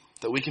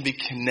 That we can be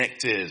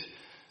connected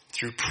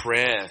through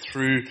prayer,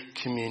 through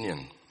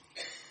communion.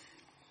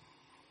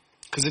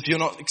 Because if you're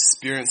not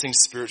experiencing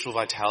spiritual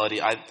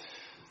vitality, I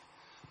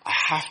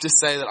have to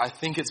say that I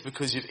think it's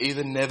because you've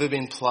either never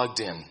been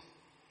plugged in,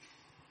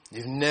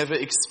 you've never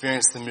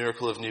experienced the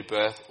miracle of new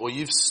birth, or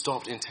you've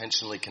stopped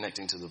intentionally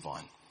connecting to the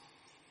vine.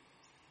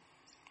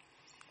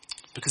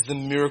 because the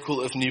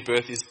miracle of new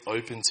birth is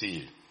open to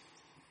you.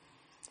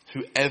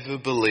 Whoever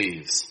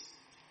believes.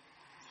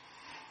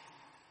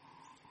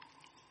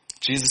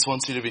 Jesus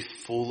wants you to be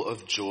full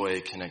of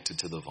joy connected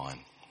to the vine.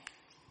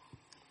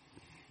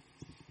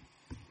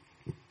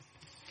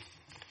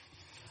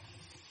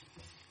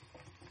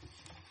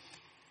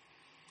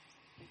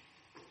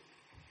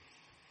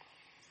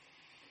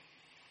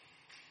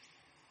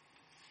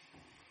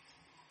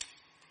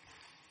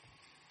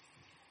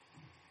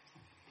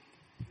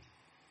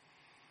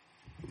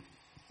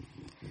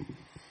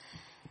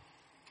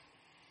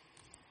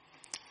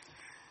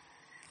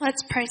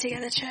 Let's pray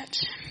together, church.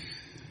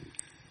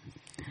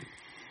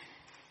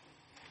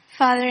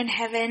 Father in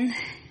heaven,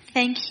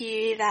 thank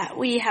you that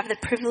we have the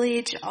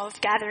privilege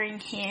of gathering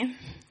here,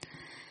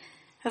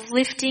 of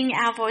lifting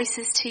our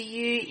voices to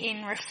you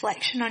in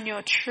reflection on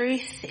your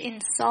truth, in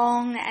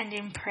song and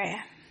in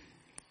prayer.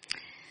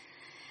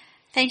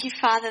 Thank you,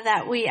 Father,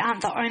 that we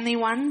aren't the only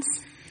ones,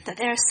 that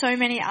there are so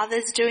many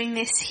others doing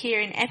this here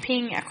in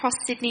Epping, across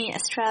Sydney,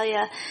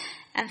 Australia,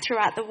 and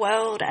throughout the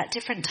world at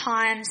different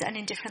times and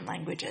in different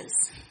languages.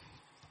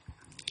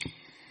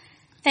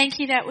 Thank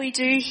you that we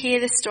do hear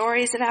the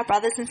stories of our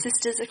brothers and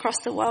sisters across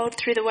the world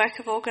through the work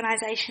of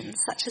organisations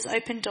such as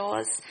Open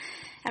Doors,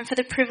 and for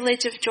the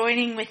privilege of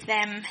joining with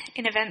them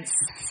in events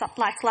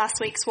like last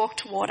week's Walk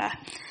to Water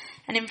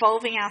and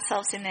involving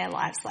ourselves in their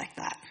lives like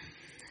that.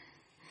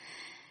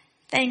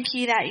 Thank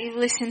you that you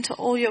listen to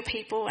all your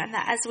people, and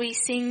that as we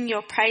sing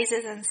your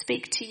praises and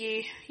speak to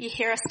you, you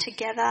hear us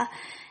together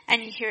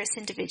and you hear us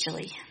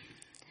individually.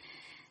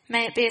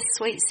 May it be a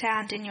sweet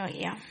sound in your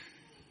ear.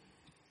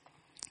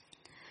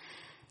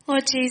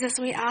 Lord Jesus,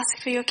 we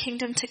ask for your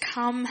kingdom to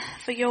come,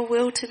 for your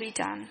will to be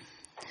done.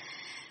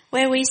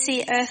 Where we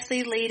see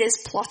earthly leaders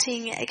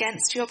plotting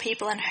against your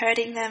people and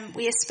hurting them,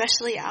 we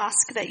especially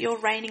ask that your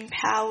reigning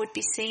power would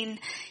be seen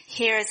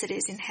here as it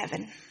is in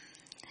heaven.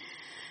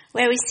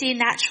 Where we see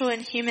natural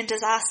and human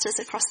disasters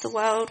across the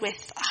world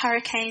with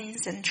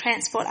hurricanes and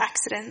transport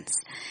accidents,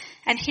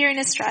 and here in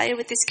Australia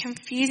with this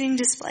confusing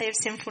display of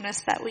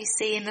sinfulness that we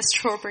see in the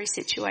strawberry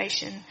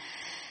situation,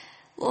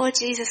 Lord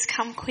Jesus,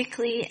 come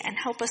quickly and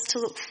help us to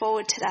look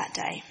forward to that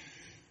day.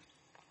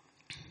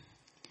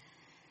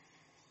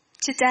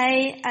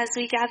 Today, as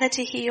we gather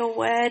to hear your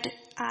word,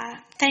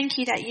 thank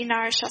you that you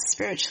nourish us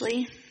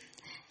spiritually.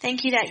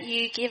 Thank you that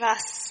you give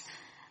us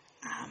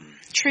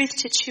truth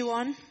to chew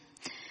on.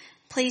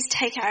 Please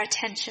take our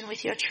attention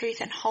with your truth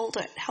and hold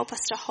it. Help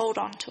us to hold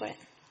on to it.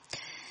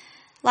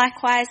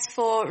 Likewise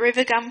for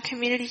Rivergum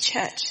Community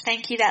Church,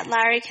 thank you that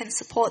Larry can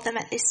support them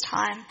at this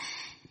time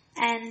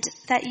and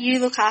that you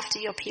look after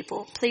your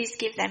people. Please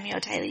give them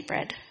your daily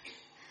bread.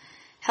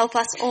 Help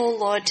us all,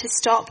 Lord, to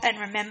stop and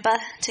remember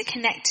to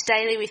connect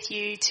daily with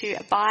you, to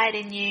abide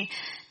in you,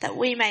 that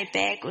we may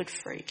bear good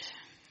fruit.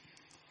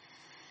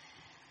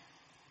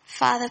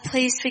 Father,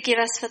 please forgive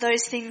us for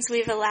those things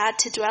we've allowed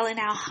to dwell in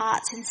our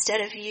hearts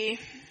instead of you,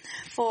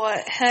 for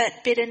hurt,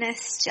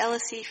 bitterness,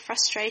 jealousy,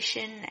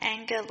 frustration,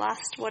 anger,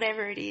 lust,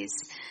 whatever it is.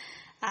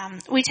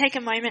 We take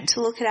a moment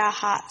to look at our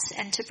hearts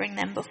and to bring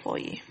them before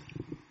you.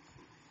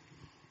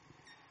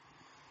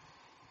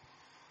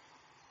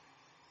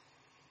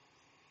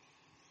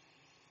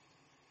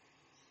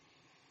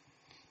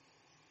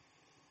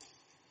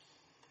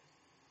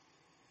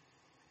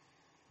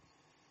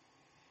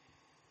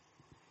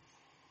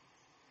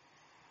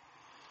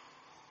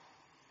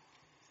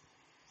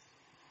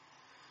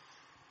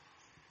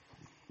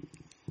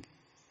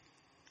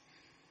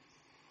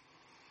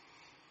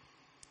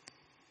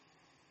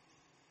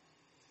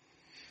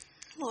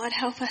 Lord,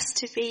 help us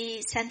to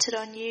be centred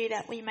on you,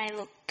 that we may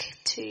look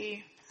to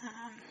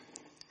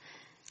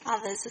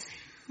others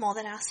more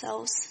than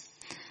ourselves.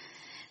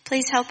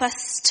 Please help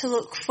us to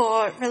look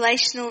for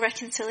relational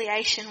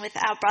reconciliation with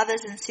our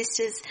brothers and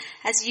sisters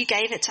as you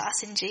gave it to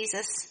us in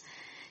Jesus.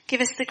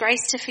 Give us the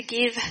grace to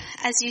forgive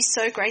as you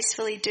so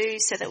gracefully do,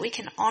 so that we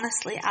can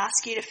honestly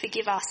ask you to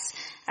forgive us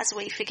as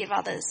we forgive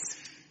others.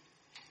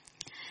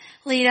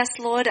 Lead us,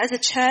 Lord, as a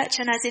church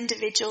and as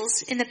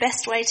individuals in the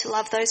best way to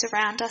love those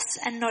around us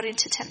and not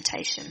into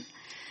temptation.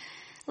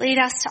 Lead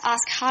us to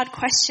ask hard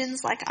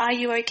questions like, are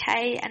you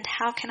okay, and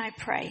how can I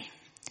pray?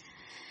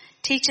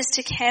 Teach us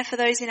to care for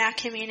those in our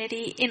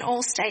community in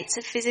all states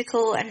of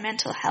physical and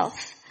mental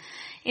health,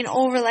 in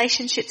all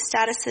relationship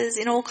statuses,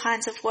 in all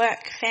kinds of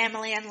work,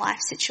 family and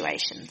life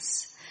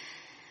situations.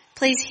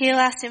 Please heal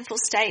our sinful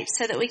state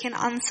so that we can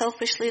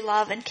unselfishly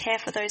love and care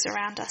for those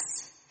around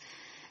us.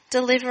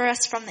 Deliver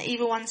us from the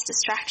evil one's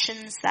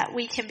distractions, that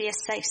we can be a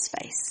safe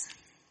space.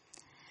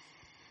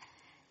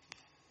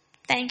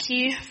 Thank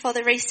you for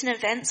the recent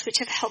events which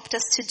have helped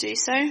us to do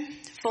so,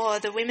 for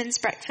the women's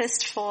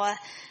breakfast, for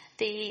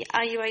the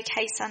Are You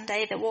OK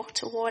Sunday, the Walk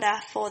to Water,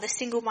 for the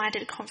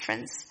Single-Minded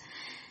Conference.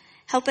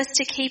 Help us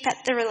to keep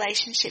at the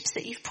relationships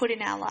that you've put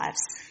in our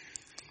lives.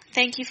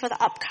 Thank you for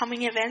the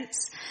upcoming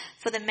events,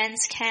 for the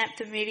men's camp,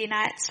 the movie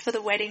nights, for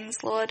the weddings,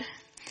 Lord.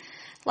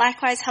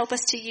 Likewise, help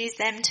us to use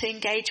them to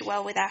engage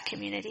well with our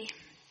community.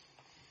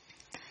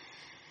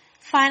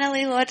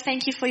 Finally, Lord,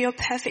 thank you for your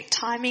perfect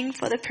timing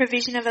for the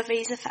provision of a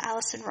visa for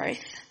Alison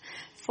Roth.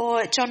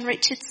 For John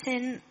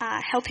Richardson,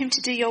 help him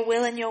to do your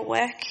will and your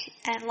work,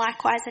 and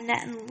likewise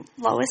Annette and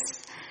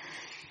Lois.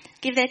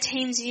 Give their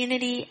teams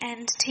unity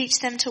and teach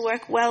them to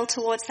work well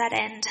towards that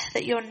end,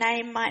 that your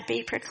name might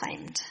be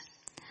proclaimed.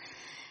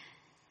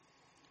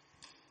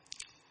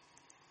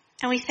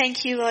 And we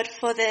thank you, Lord,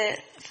 for the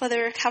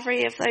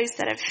recovery of those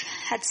that have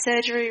had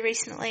surgery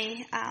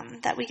recently,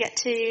 that we get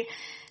to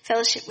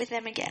fellowship with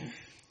them again.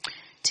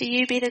 To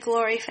you be the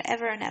glory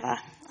forever and ever.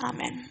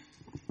 Amen.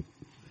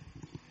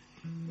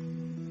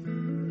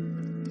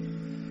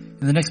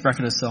 In the next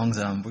bracket of songs,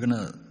 we're going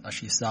to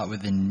actually start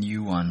with a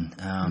new one.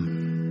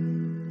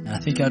 And I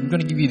think I'm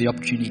going to give you the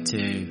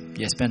opportunity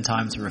to spend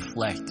time to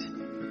reflect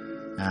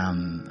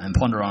and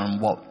ponder on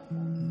what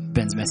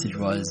Ben's message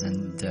was.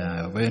 And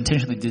we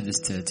intentionally did this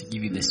to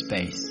give you this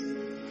space.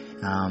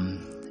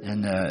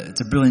 And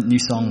it's a brilliant new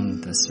song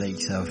that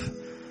speaks of,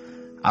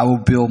 I will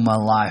build my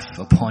life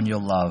upon your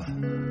love.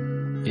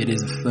 It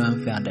is a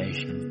firm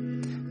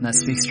foundation. And that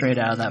speaks straight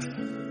out of that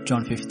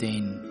John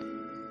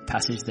 15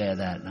 passage there,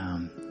 that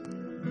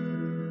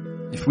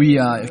if we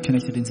are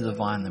connected into the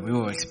vine, that we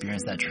will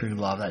experience that true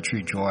love, that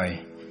true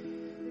joy.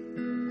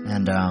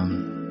 And I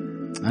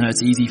know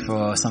it's easy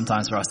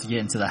sometimes for us to get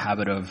into the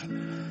habit of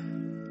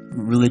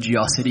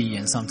religiosity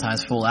and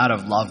sometimes fall out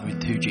of love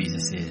with who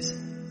Jesus is.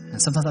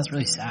 And sometimes that's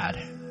really sad.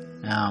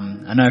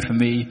 I know for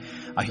me,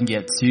 I can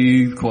get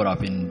too caught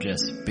up in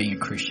just being a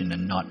Christian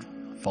and not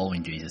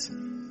following Jesus.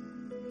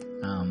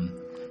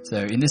 So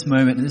in this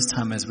moment, in this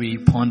time, as we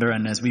ponder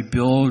and as we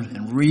build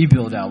and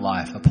rebuild our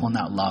life upon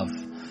that love,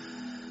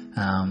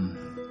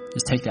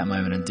 just take that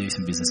moment and do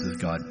some business with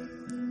God.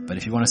 But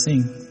if you want to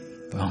sing,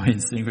 by all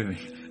means, sing with me.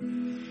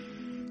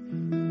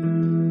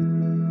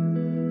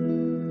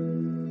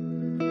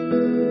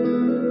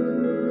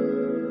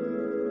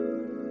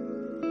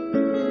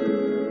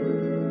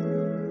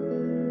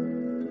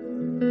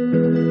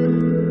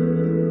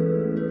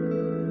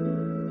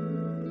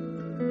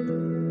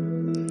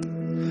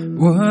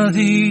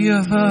 Worthy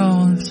of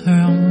all the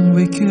song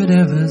we could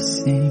ever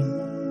sing,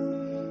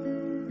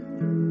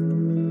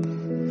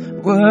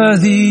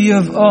 worthy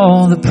of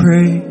all the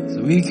praise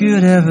we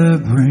could ever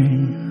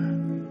bring,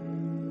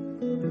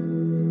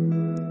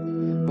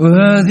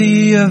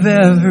 worthy of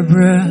every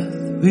breath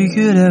we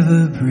could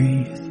ever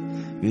breathe.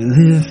 We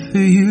live for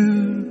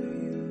you.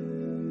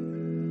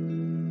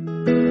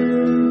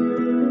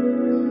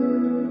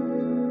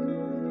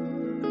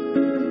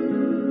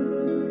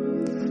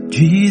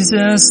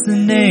 Jesus, the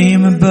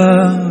name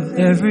above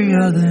every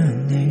other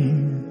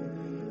name.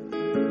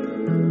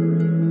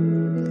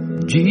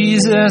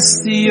 Jesus,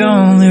 the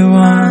only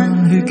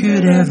one who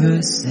could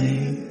ever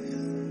save.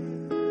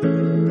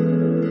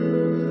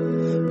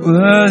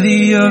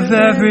 Worthy of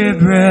every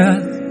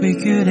breath we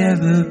could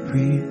ever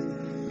breathe.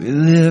 We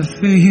live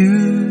for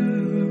you.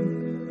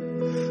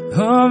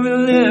 Oh, we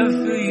live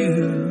for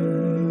you.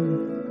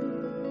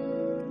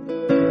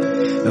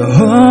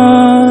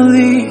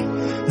 Holy,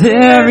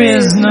 there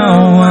is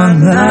no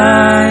one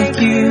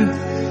like you.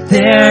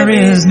 There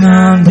is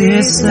none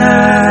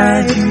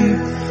beside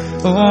you.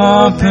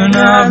 Open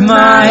up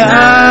my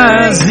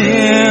eyes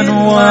in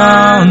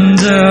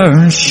wonder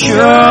and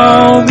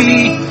show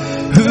me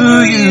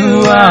who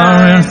you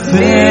are and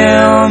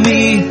fill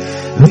me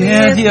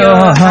with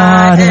your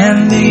heart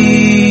and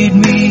lead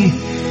me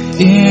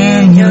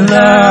in your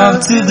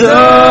love to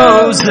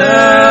those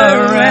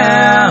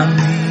around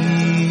me.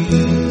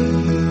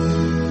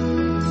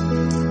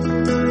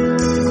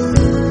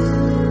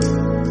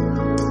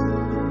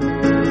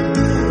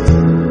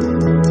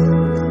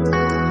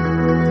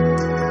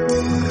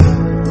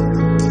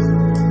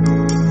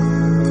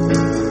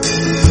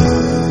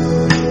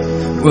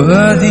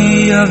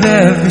 Worthy of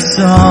every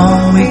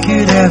song we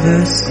could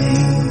ever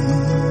sing,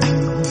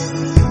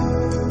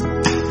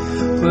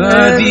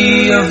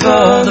 worthy of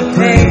all the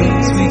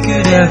praise we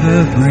could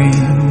ever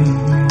bring,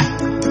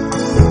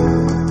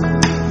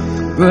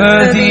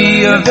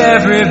 worthy of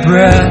every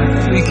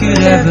breath we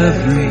could ever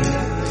breathe.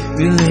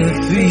 We live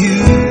for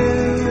you.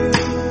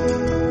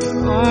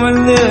 Oh, we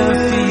live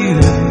for you,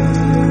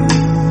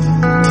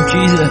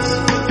 Jesus.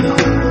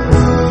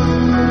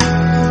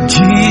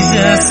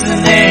 Jesus, the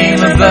name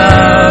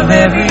above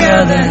every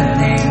other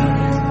name.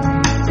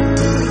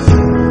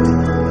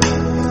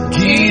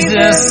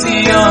 Jesus,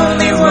 the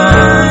only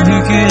one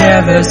who could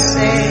ever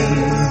save.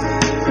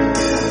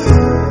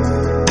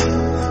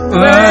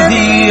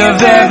 Worthy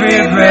of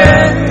every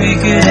breath we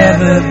could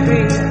ever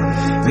breathe.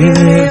 We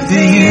live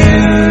for you.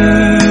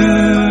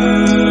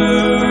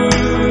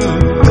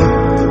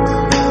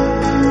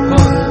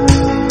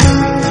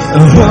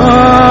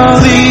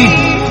 Holy,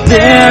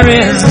 there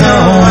is no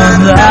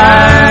one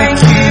like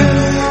you.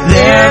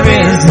 There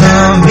is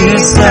none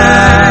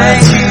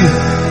beside you.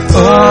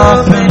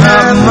 Open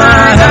up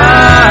my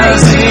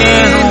eyes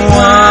in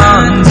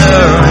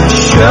wonder and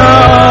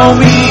show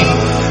me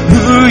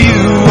who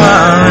you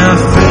are and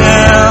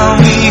fill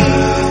me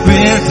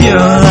with your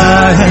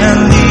love and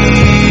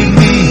lead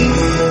me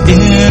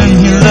in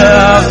your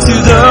love to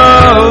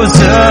those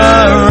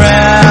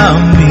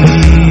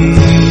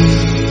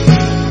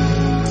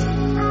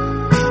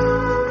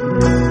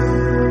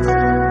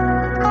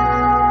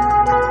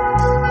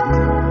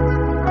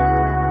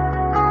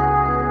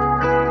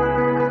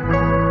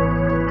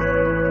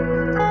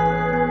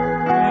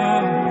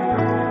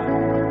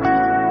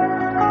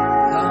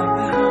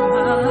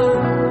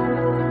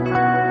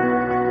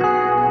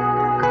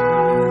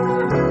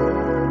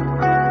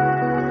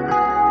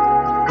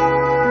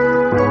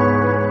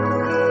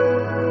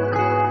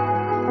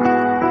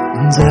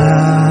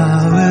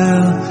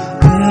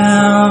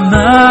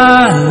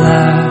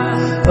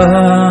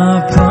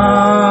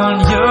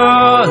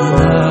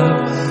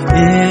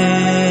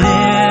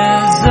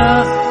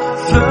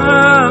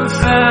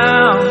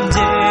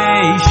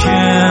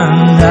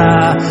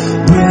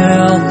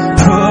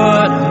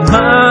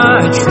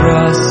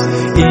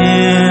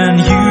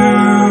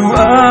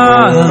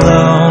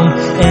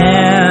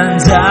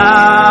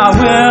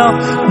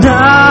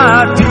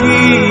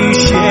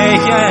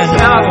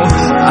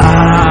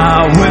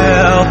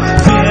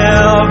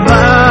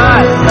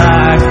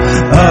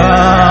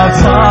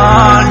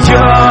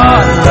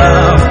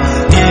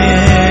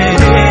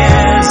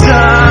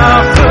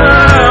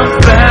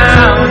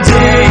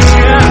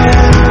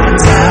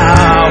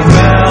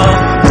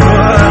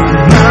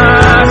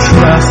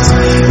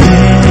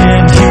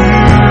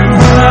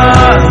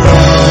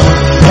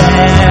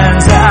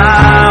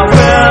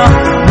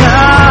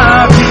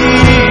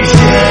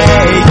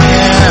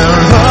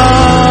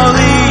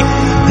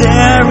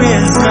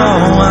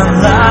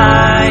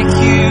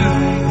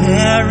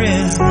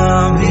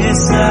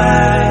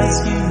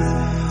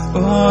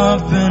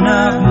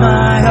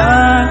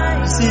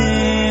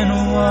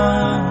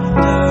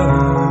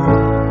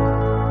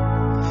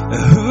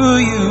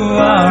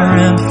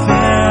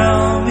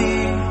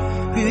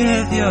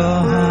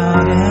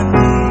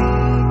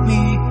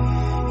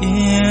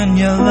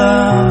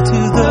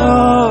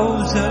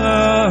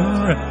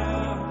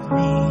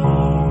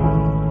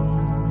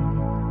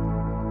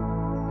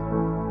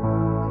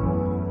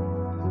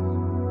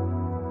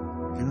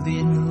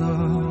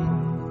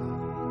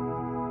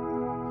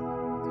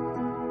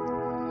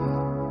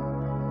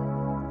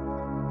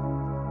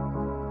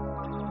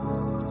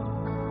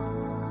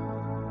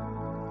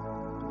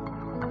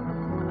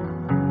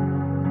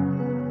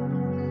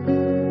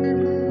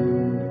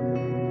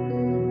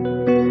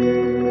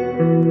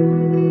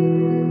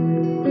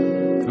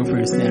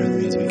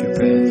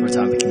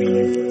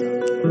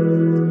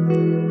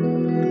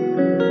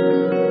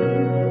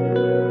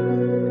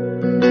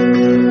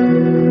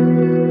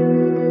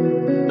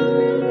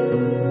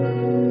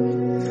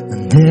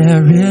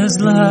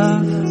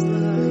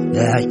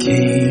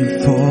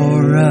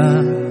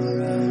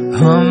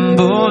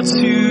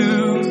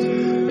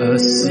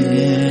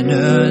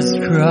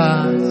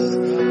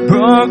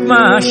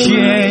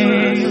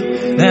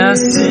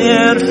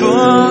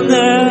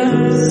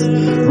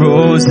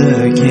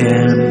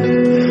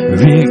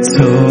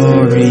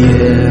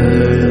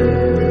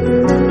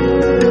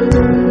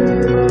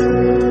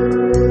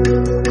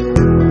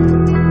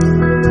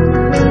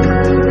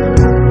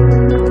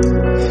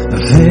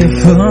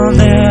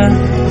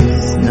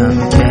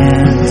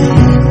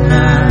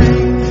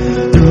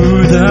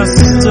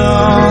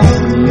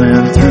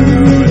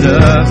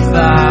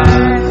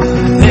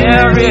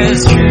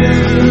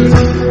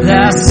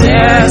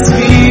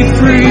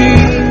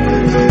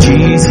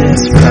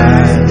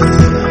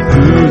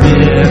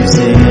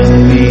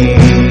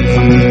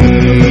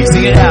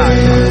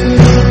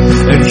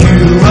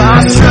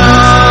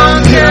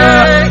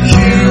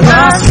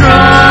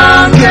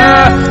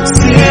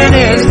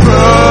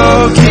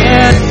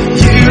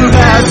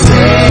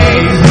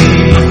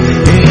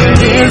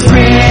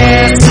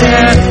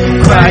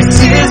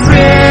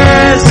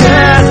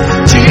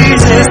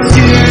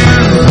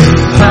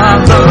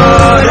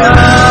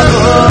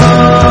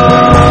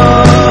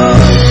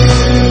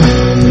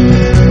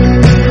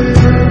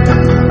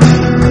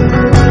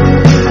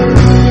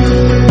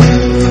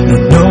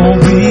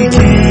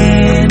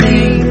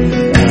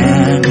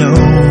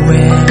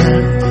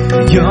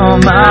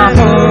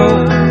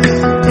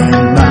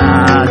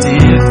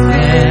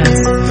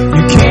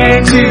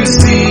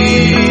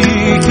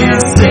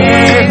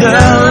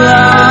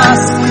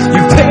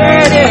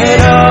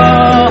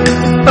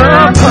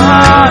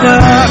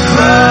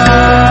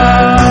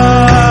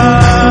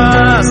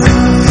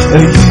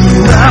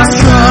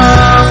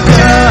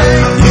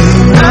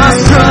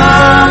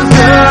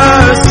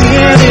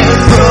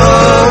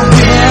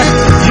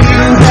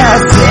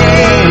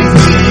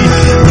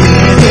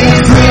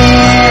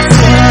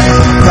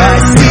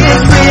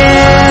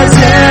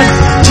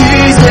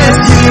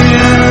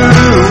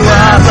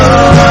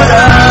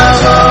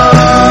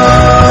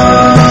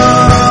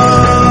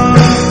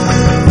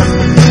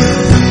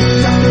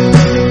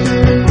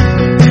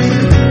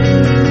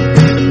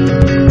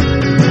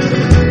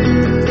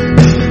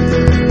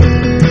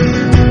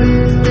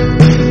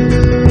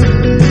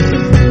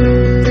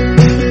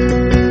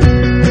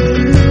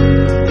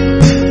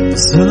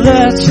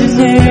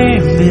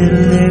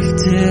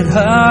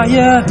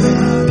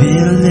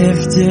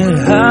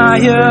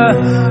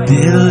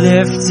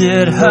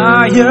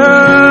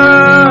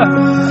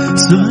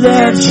So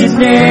let your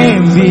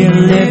name be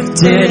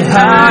lifted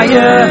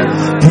higher,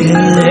 be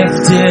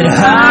lifted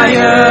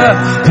higher,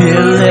 be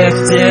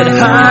lifted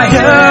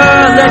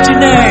higher. Let your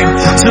name,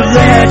 so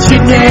let your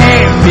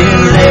name be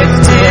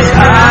lifted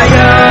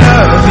higher,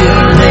 be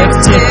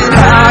lifted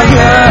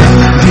higher,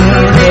 be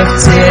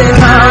lifted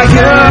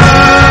higher.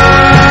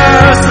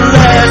 So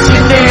let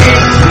your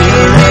name be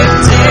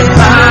lifted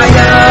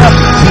higher,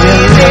 be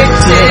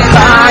lifted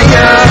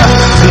higher,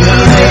 be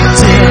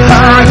lifted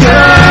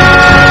higher.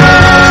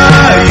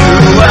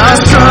 You are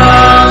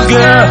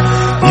stronger,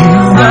 you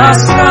are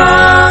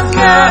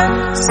stronger.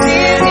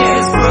 Sin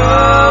is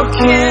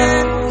broken,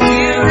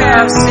 you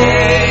have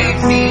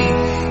saved me.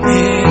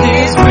 It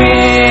is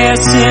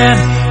risen,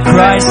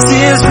 Christ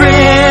is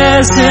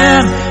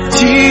risen.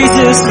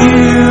 Jesus,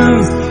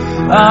 you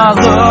are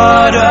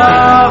Lord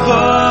of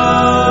all.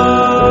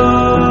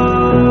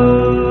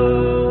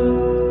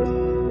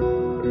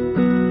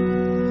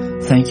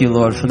 Thank you,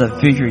 Lord, for the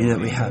victory that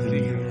we have in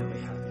you.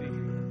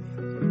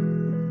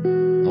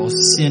 All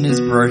sin is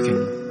broken.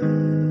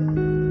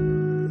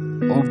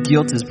 All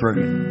guilt is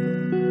broken.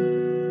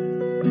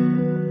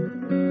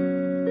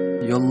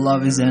 Your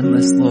love is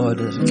endless,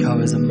 Lord, as it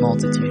covers a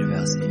multitude of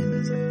our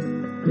sins.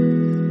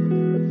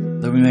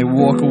 That we may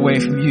walk away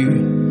from you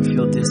and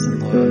feel distant,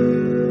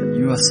 Lord.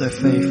 You are so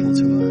faithful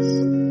to us.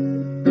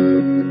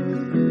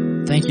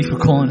 Thank you for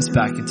calling us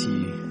back into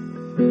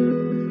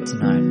you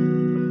tonight.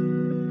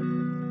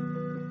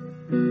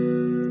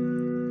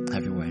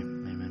 Have your way.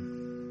 Amen.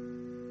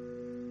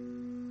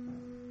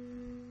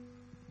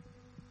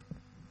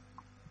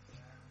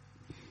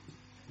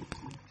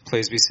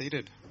 Please be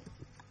seated.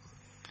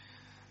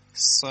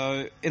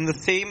 So, in the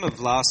theme of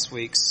last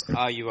week's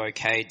Are You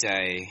OK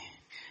Day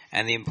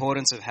and the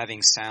importance of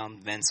having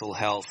sound mental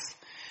health,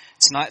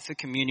 tonight for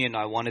communion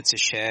I wanted to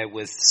share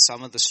with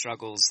some of the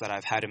struggles that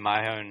I've had in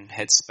my own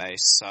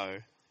headspace.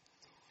 So,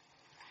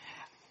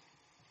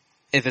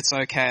 if it's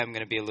okay, I'm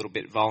going to be a little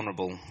bit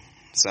vulnerable.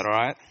 Is that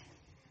alright?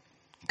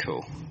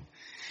 Cool.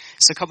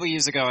 So a couple of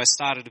years ago I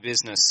started a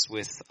business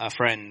with a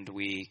friend.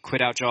 We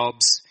quit our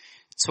jobs,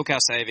 took our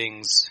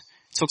savings,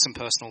 took some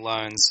personal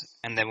loans,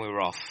 and then we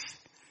were off.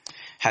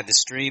 Had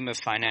this dream of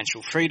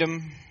financial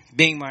freedom,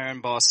 being my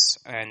own boss,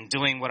 and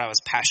doing what I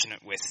was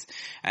passionate with,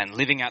 and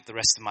living out the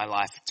rest of my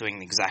life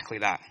doing exactly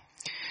that.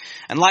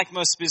 And like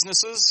most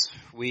businesses,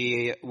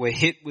 we were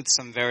hit with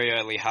some very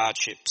early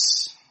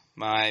hardships.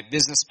 My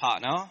business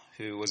partner,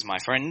 who was my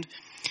friend,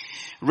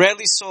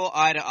 rarely saw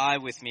eye to eye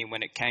with me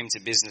when it came to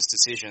business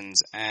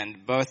decisions,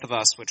 and both of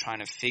us were trying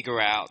to figure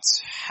out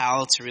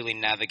how to really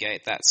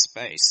navigate that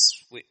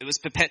space. It was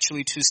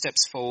perpetually 2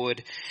 steps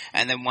forward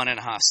and then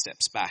 1.5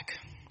 steps back.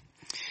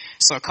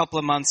 So a couple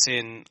of months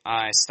in,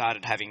 I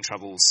started having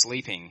trouble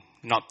sleeping.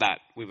 Not that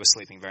we were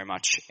sleeping very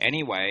much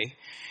anyway,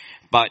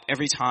 but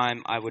every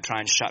time I would try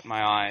and shut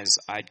my eyes,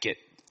 I'd get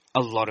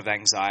a lot of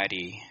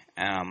anxiety.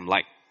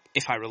 Like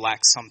if I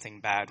relaxed,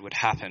 something bad would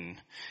happen.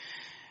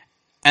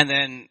 And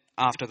then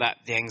after that,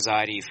 the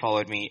anxiety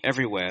followed me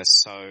everywhere.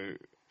 So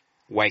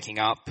waking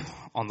up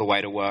on the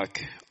way to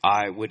work,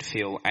 I would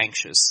feel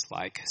anxious,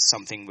 like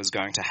something was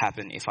going to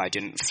happen if I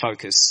didn't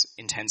focus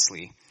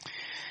intensely.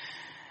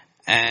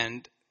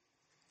 And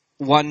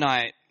one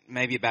night,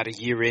 maybe about a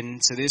year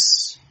into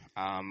this,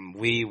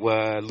 we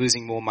were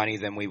losing more money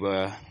than we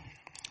were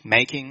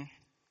making.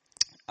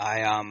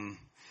 On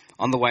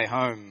the way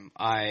home,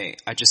 I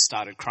just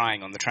started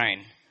crying on the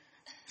train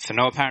for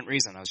no apparent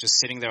reason. I was just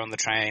sitting there on the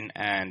train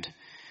and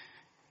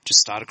just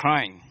started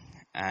crying.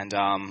 And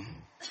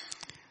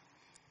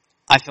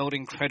I felt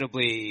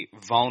incredibly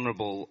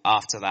vulnerable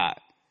after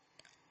that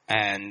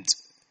and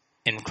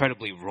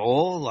incredibly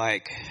raw.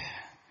 Like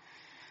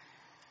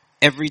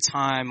every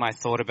time I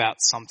thought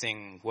about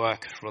something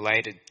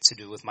work-related to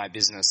do with my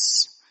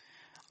business,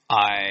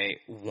 I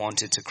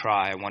wanted to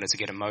cry. I wanted to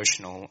get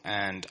emotional.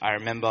 And I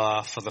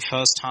remember for the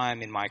first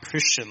time in my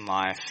Christian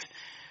life,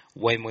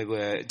 when we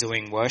were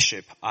doing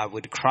worship, I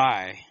would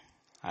cry.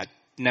 I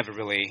never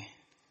really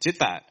did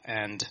that.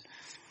 And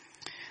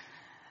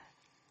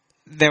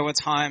there were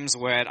times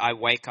where I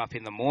wake up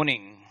in the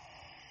morning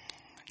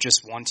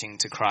just wanting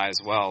to cry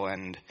as well.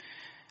 And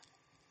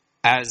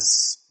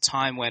as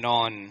time went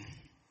on,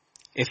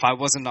 if I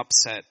wasn't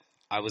upset,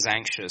 I was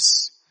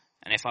anxious.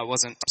 And if I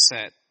wasn't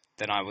upset,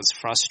 then I was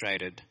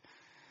frustrated.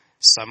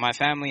 So my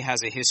family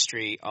has a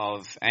history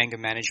of anger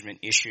management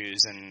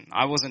issues, and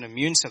I wasn't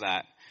immune to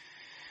that.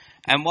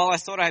 And while I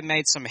thought I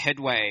made some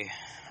headway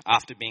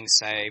after being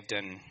saved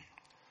and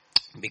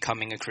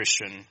becoming a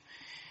Christian,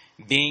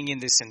 being in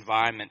this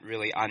environment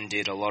really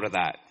undid a lot of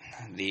that.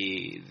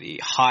 The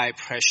high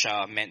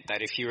pressure meant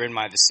that if you were in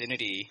my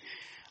vicinity,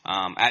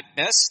 at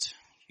best,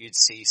 you'd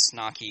see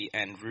snarky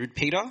and rude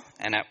Peter,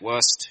 and at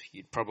worst,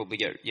 you'd probably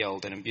get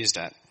yelled and abused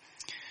at.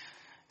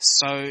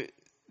 So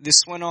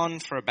this went on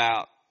for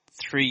about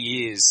 3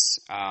 years.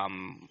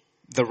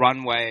 The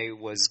runway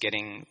was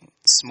getting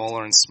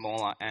smaller and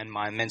smaller, and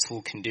my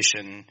mental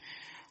condition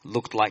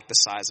looked like the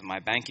size of my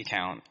bank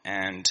account.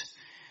 And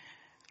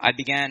I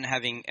began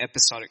having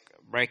episodic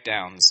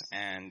breakdowns,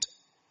 and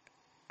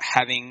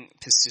having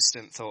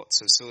persistent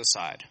thoughts of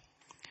suicide.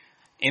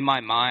 In my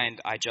mind,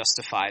 I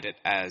justified it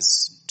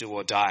as do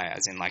or die,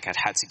 as in like I'd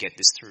had to get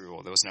this through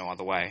or there was no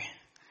other way.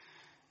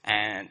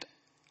 And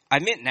I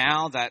admit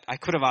now that I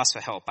could have asked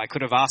for help. I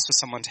could have asked for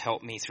someone to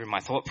help me through my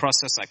thought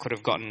process. I could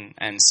have gotten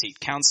and sought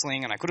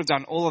counseling, and I could have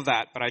done all of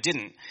that, but I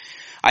didn't.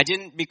 I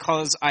didn't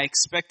because I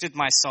expected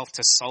myself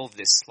to solve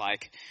this,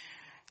 like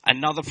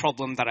another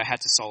problem that I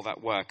had to solve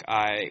at work.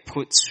 I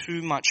put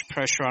too much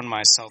pressure on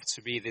myself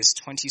to be this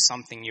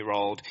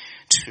 20-something-year-old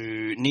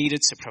who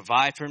needed to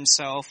provide for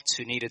himself,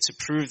 who needed to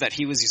prove that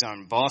he was his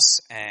own boss,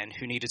 and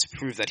who needed to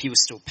prove that he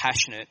was still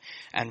passionate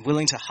and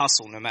willing to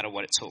hustle no matter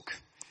what it took.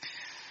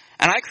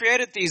 And I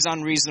created these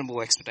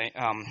unreasonable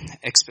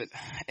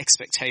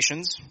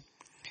expectations,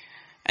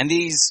 and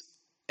these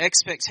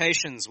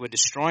expectations were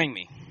destroying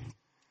me.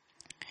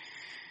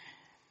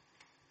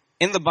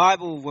 In the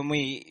Bible, when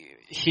we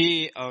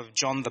hear of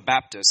John the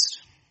Baptist,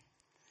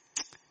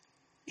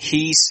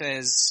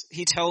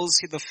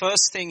 the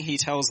first thing he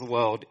tells the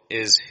world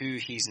is who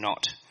he's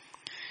not.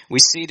 We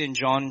see it in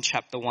John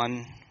chapter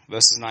 1,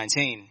 verses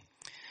 19. It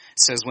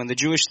says, when the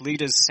Jewish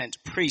leaders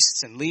sent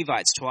priests and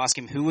Levites to ask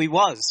him who he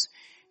was,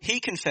 he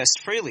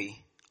confessed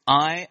freely,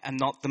 I am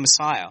not the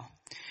Messiah.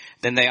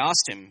 Then they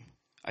asked him,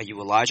 are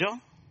you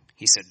Elijah?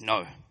 He said,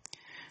 no.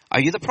 Are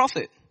you the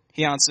prophet?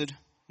 He answered,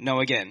 no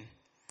again.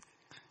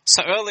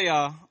 So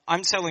earlier,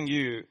 I'm telling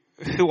you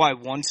who I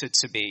wanted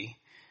to be.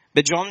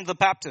 But John the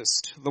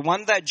Baptist, the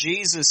one that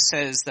Jesus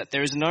says that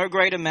there is no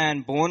greater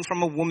man born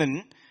from a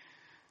woman,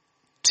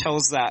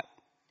 tells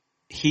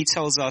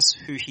us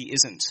who he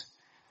isn't.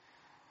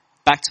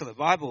 Back to the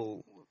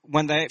Bible,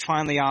 when they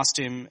finally asked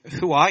him,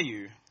 who are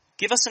you?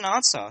 Give us an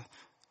answer.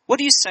 What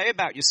do you say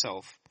about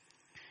yourself?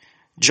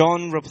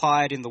 John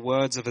replied in the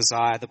words of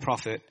Isaiah the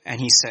prophet, and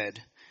he said,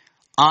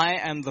 I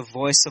am the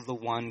voice of the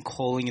one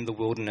calling in the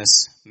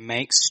wilderness,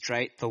 make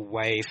straight the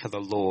way for the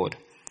Lord.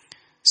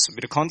 So a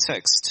bit of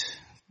context.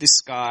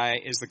 This guy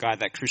is the guy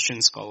that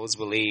Christian scholars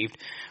believed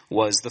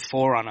was the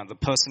forerunner, the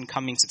person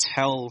coming to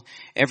tell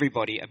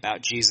everybody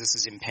about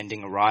Jesus'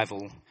 impending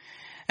arrival.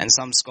 And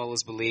some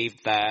scholars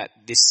believe that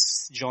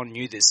John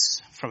knew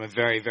this from a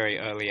very, very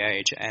early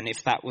age. And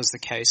if that was the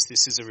case,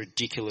 this is a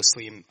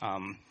ridiculously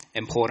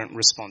important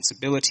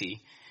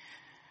responsibility.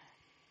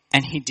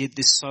 And he did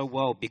this so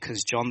well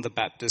because John the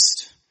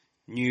Baptist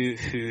knew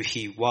who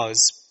he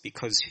was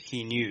because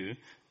he knew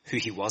who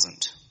he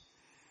wasn't.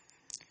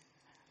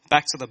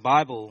 Back to the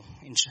Bible,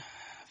 in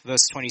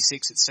verse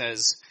 26 it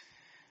says,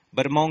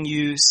 but among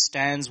you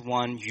stands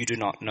one you do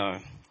not know.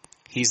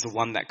 He's the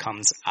one that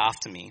comes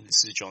after me.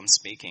 This is John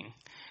speaking.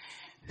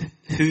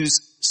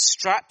 Whose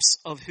straps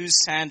of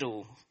whose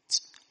sandals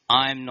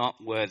I'm not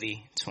worthy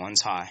to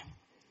untie.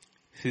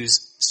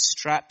 Whose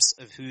straps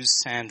of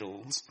whose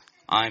sandals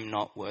I'm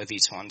not worthy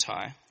to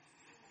untie.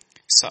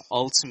 So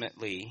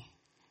ultimately,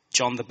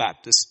 John the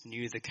Baptist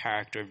knew the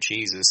character of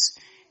Jesus.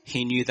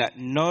 He knew that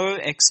no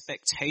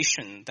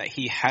expectation that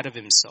he had of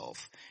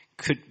himself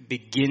could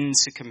begin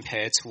to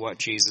compare to what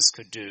Jesus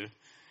could do.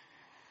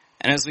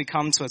 And as we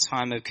come to a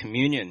time of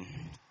communion,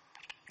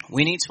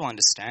 we need to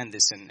understand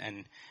this.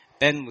 And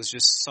Ben was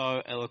just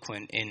so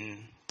eloquent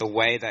in the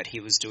way that he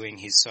was doing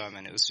his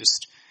sermon. It was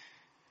just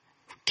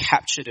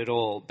captured it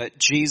all. But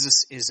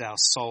Jesus is our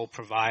sole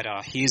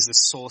provider. He is the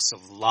source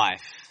of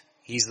life.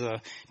 He's the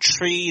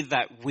tree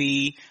that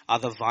we are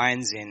the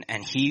vines in,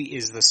 and he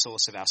is the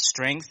source of our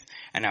strength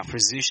and our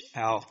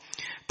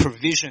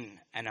provision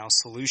and our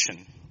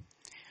solution.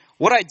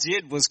 What I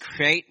did was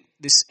create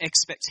this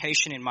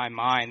expectation in my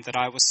mind that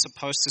I was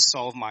supposed to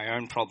solve my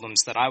own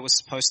problems, that I was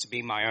supposed to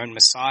be my own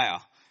Messiah.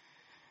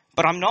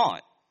 But I'm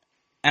not.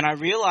 And I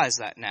realize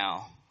that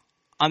now.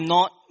 I'm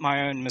not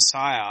my own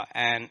Messiah,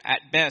 and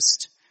at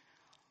best,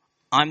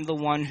 I'm the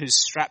one whose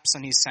straps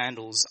on his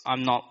sandals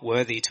I'm not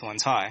worthy to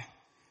untie.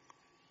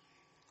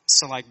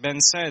 So like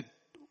Ben said,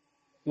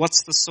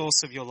 what's the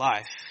source of your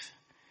life?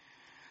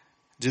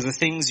 Do the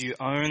things you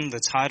own, the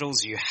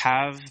titles you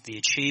have, the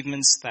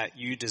achievements that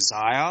you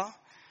desire,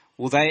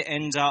 will they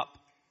end up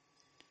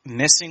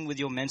messing with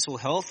your mental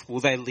health? Will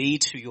they lead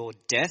to your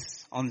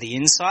death on the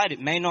inside? It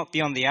may not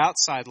be on the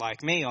outside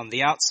like me. On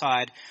the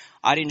outside,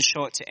 I didn't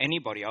show it to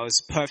anybody. I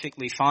was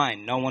perfectly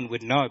fine. No one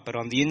would know. But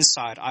on the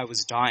inside, I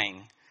was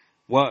dying.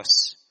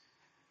 Worse.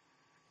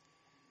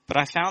 But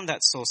I found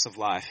that source of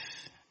life,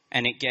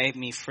 and it gave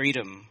me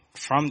freedom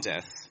from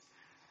death.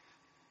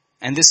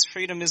 And this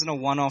freedom isn't a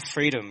one-off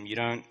freedom. You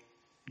don't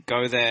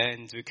go there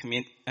and do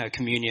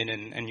communion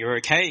and you're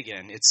okay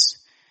again. It's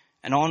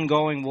an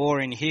ongoing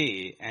war in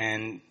here.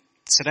 And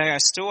today I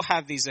still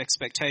have these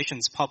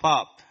expectations pop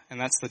up, and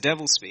that's the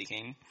devil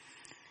speaking.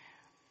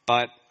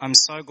 But I'm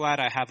so glad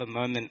I have a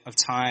moment of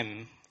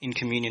time in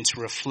communion to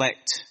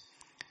reflect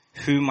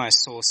who my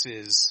source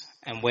is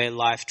and where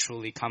life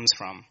truly comes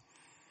from.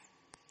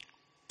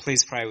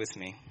 Please pray with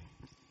me.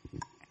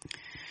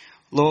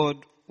 Lord,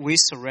 we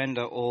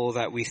surrender all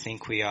that we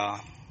think we are.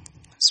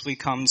 As we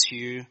come to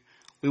you,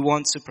 we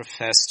want to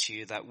profess to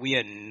you that we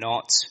are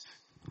not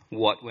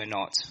what we're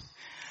not.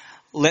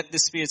 Let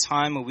this be a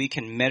time where we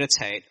can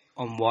meditate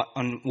on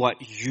what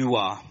you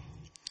are.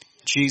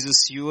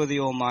 Jesus, you are the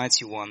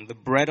Almighty One, the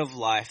bread of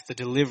life, the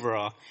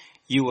deliverer.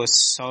 You are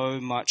so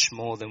much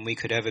more than we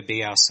could ever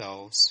be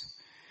ourselves.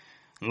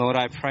 Lord,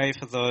 I pray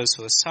for those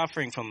who are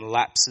suffering from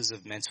lapses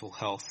of mental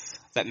health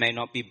that may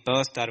not be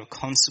birthed out of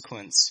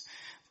consequence,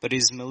 but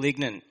is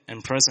malignant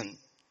and present.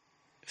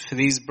 For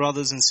these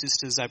brothers and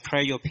sisters, I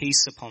pray your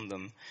peace upon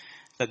them,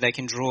 that they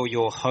can draw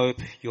your hope,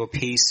 your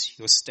peace,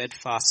 your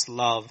steadfast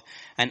love,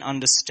 and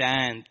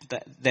understand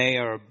that they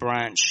are a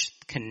branch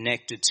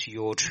connected to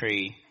your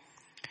tree.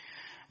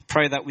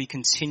 Pray that we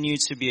continue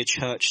to be a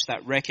church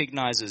that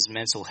recognizes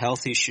mental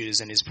health issues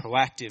and is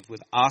proactive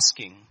with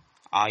asking,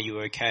 are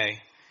you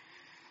okay?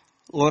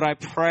 Lord, I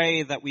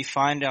pray that we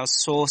find our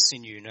source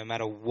in you no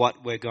matter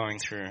what we're going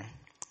through.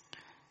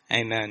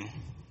 Amen.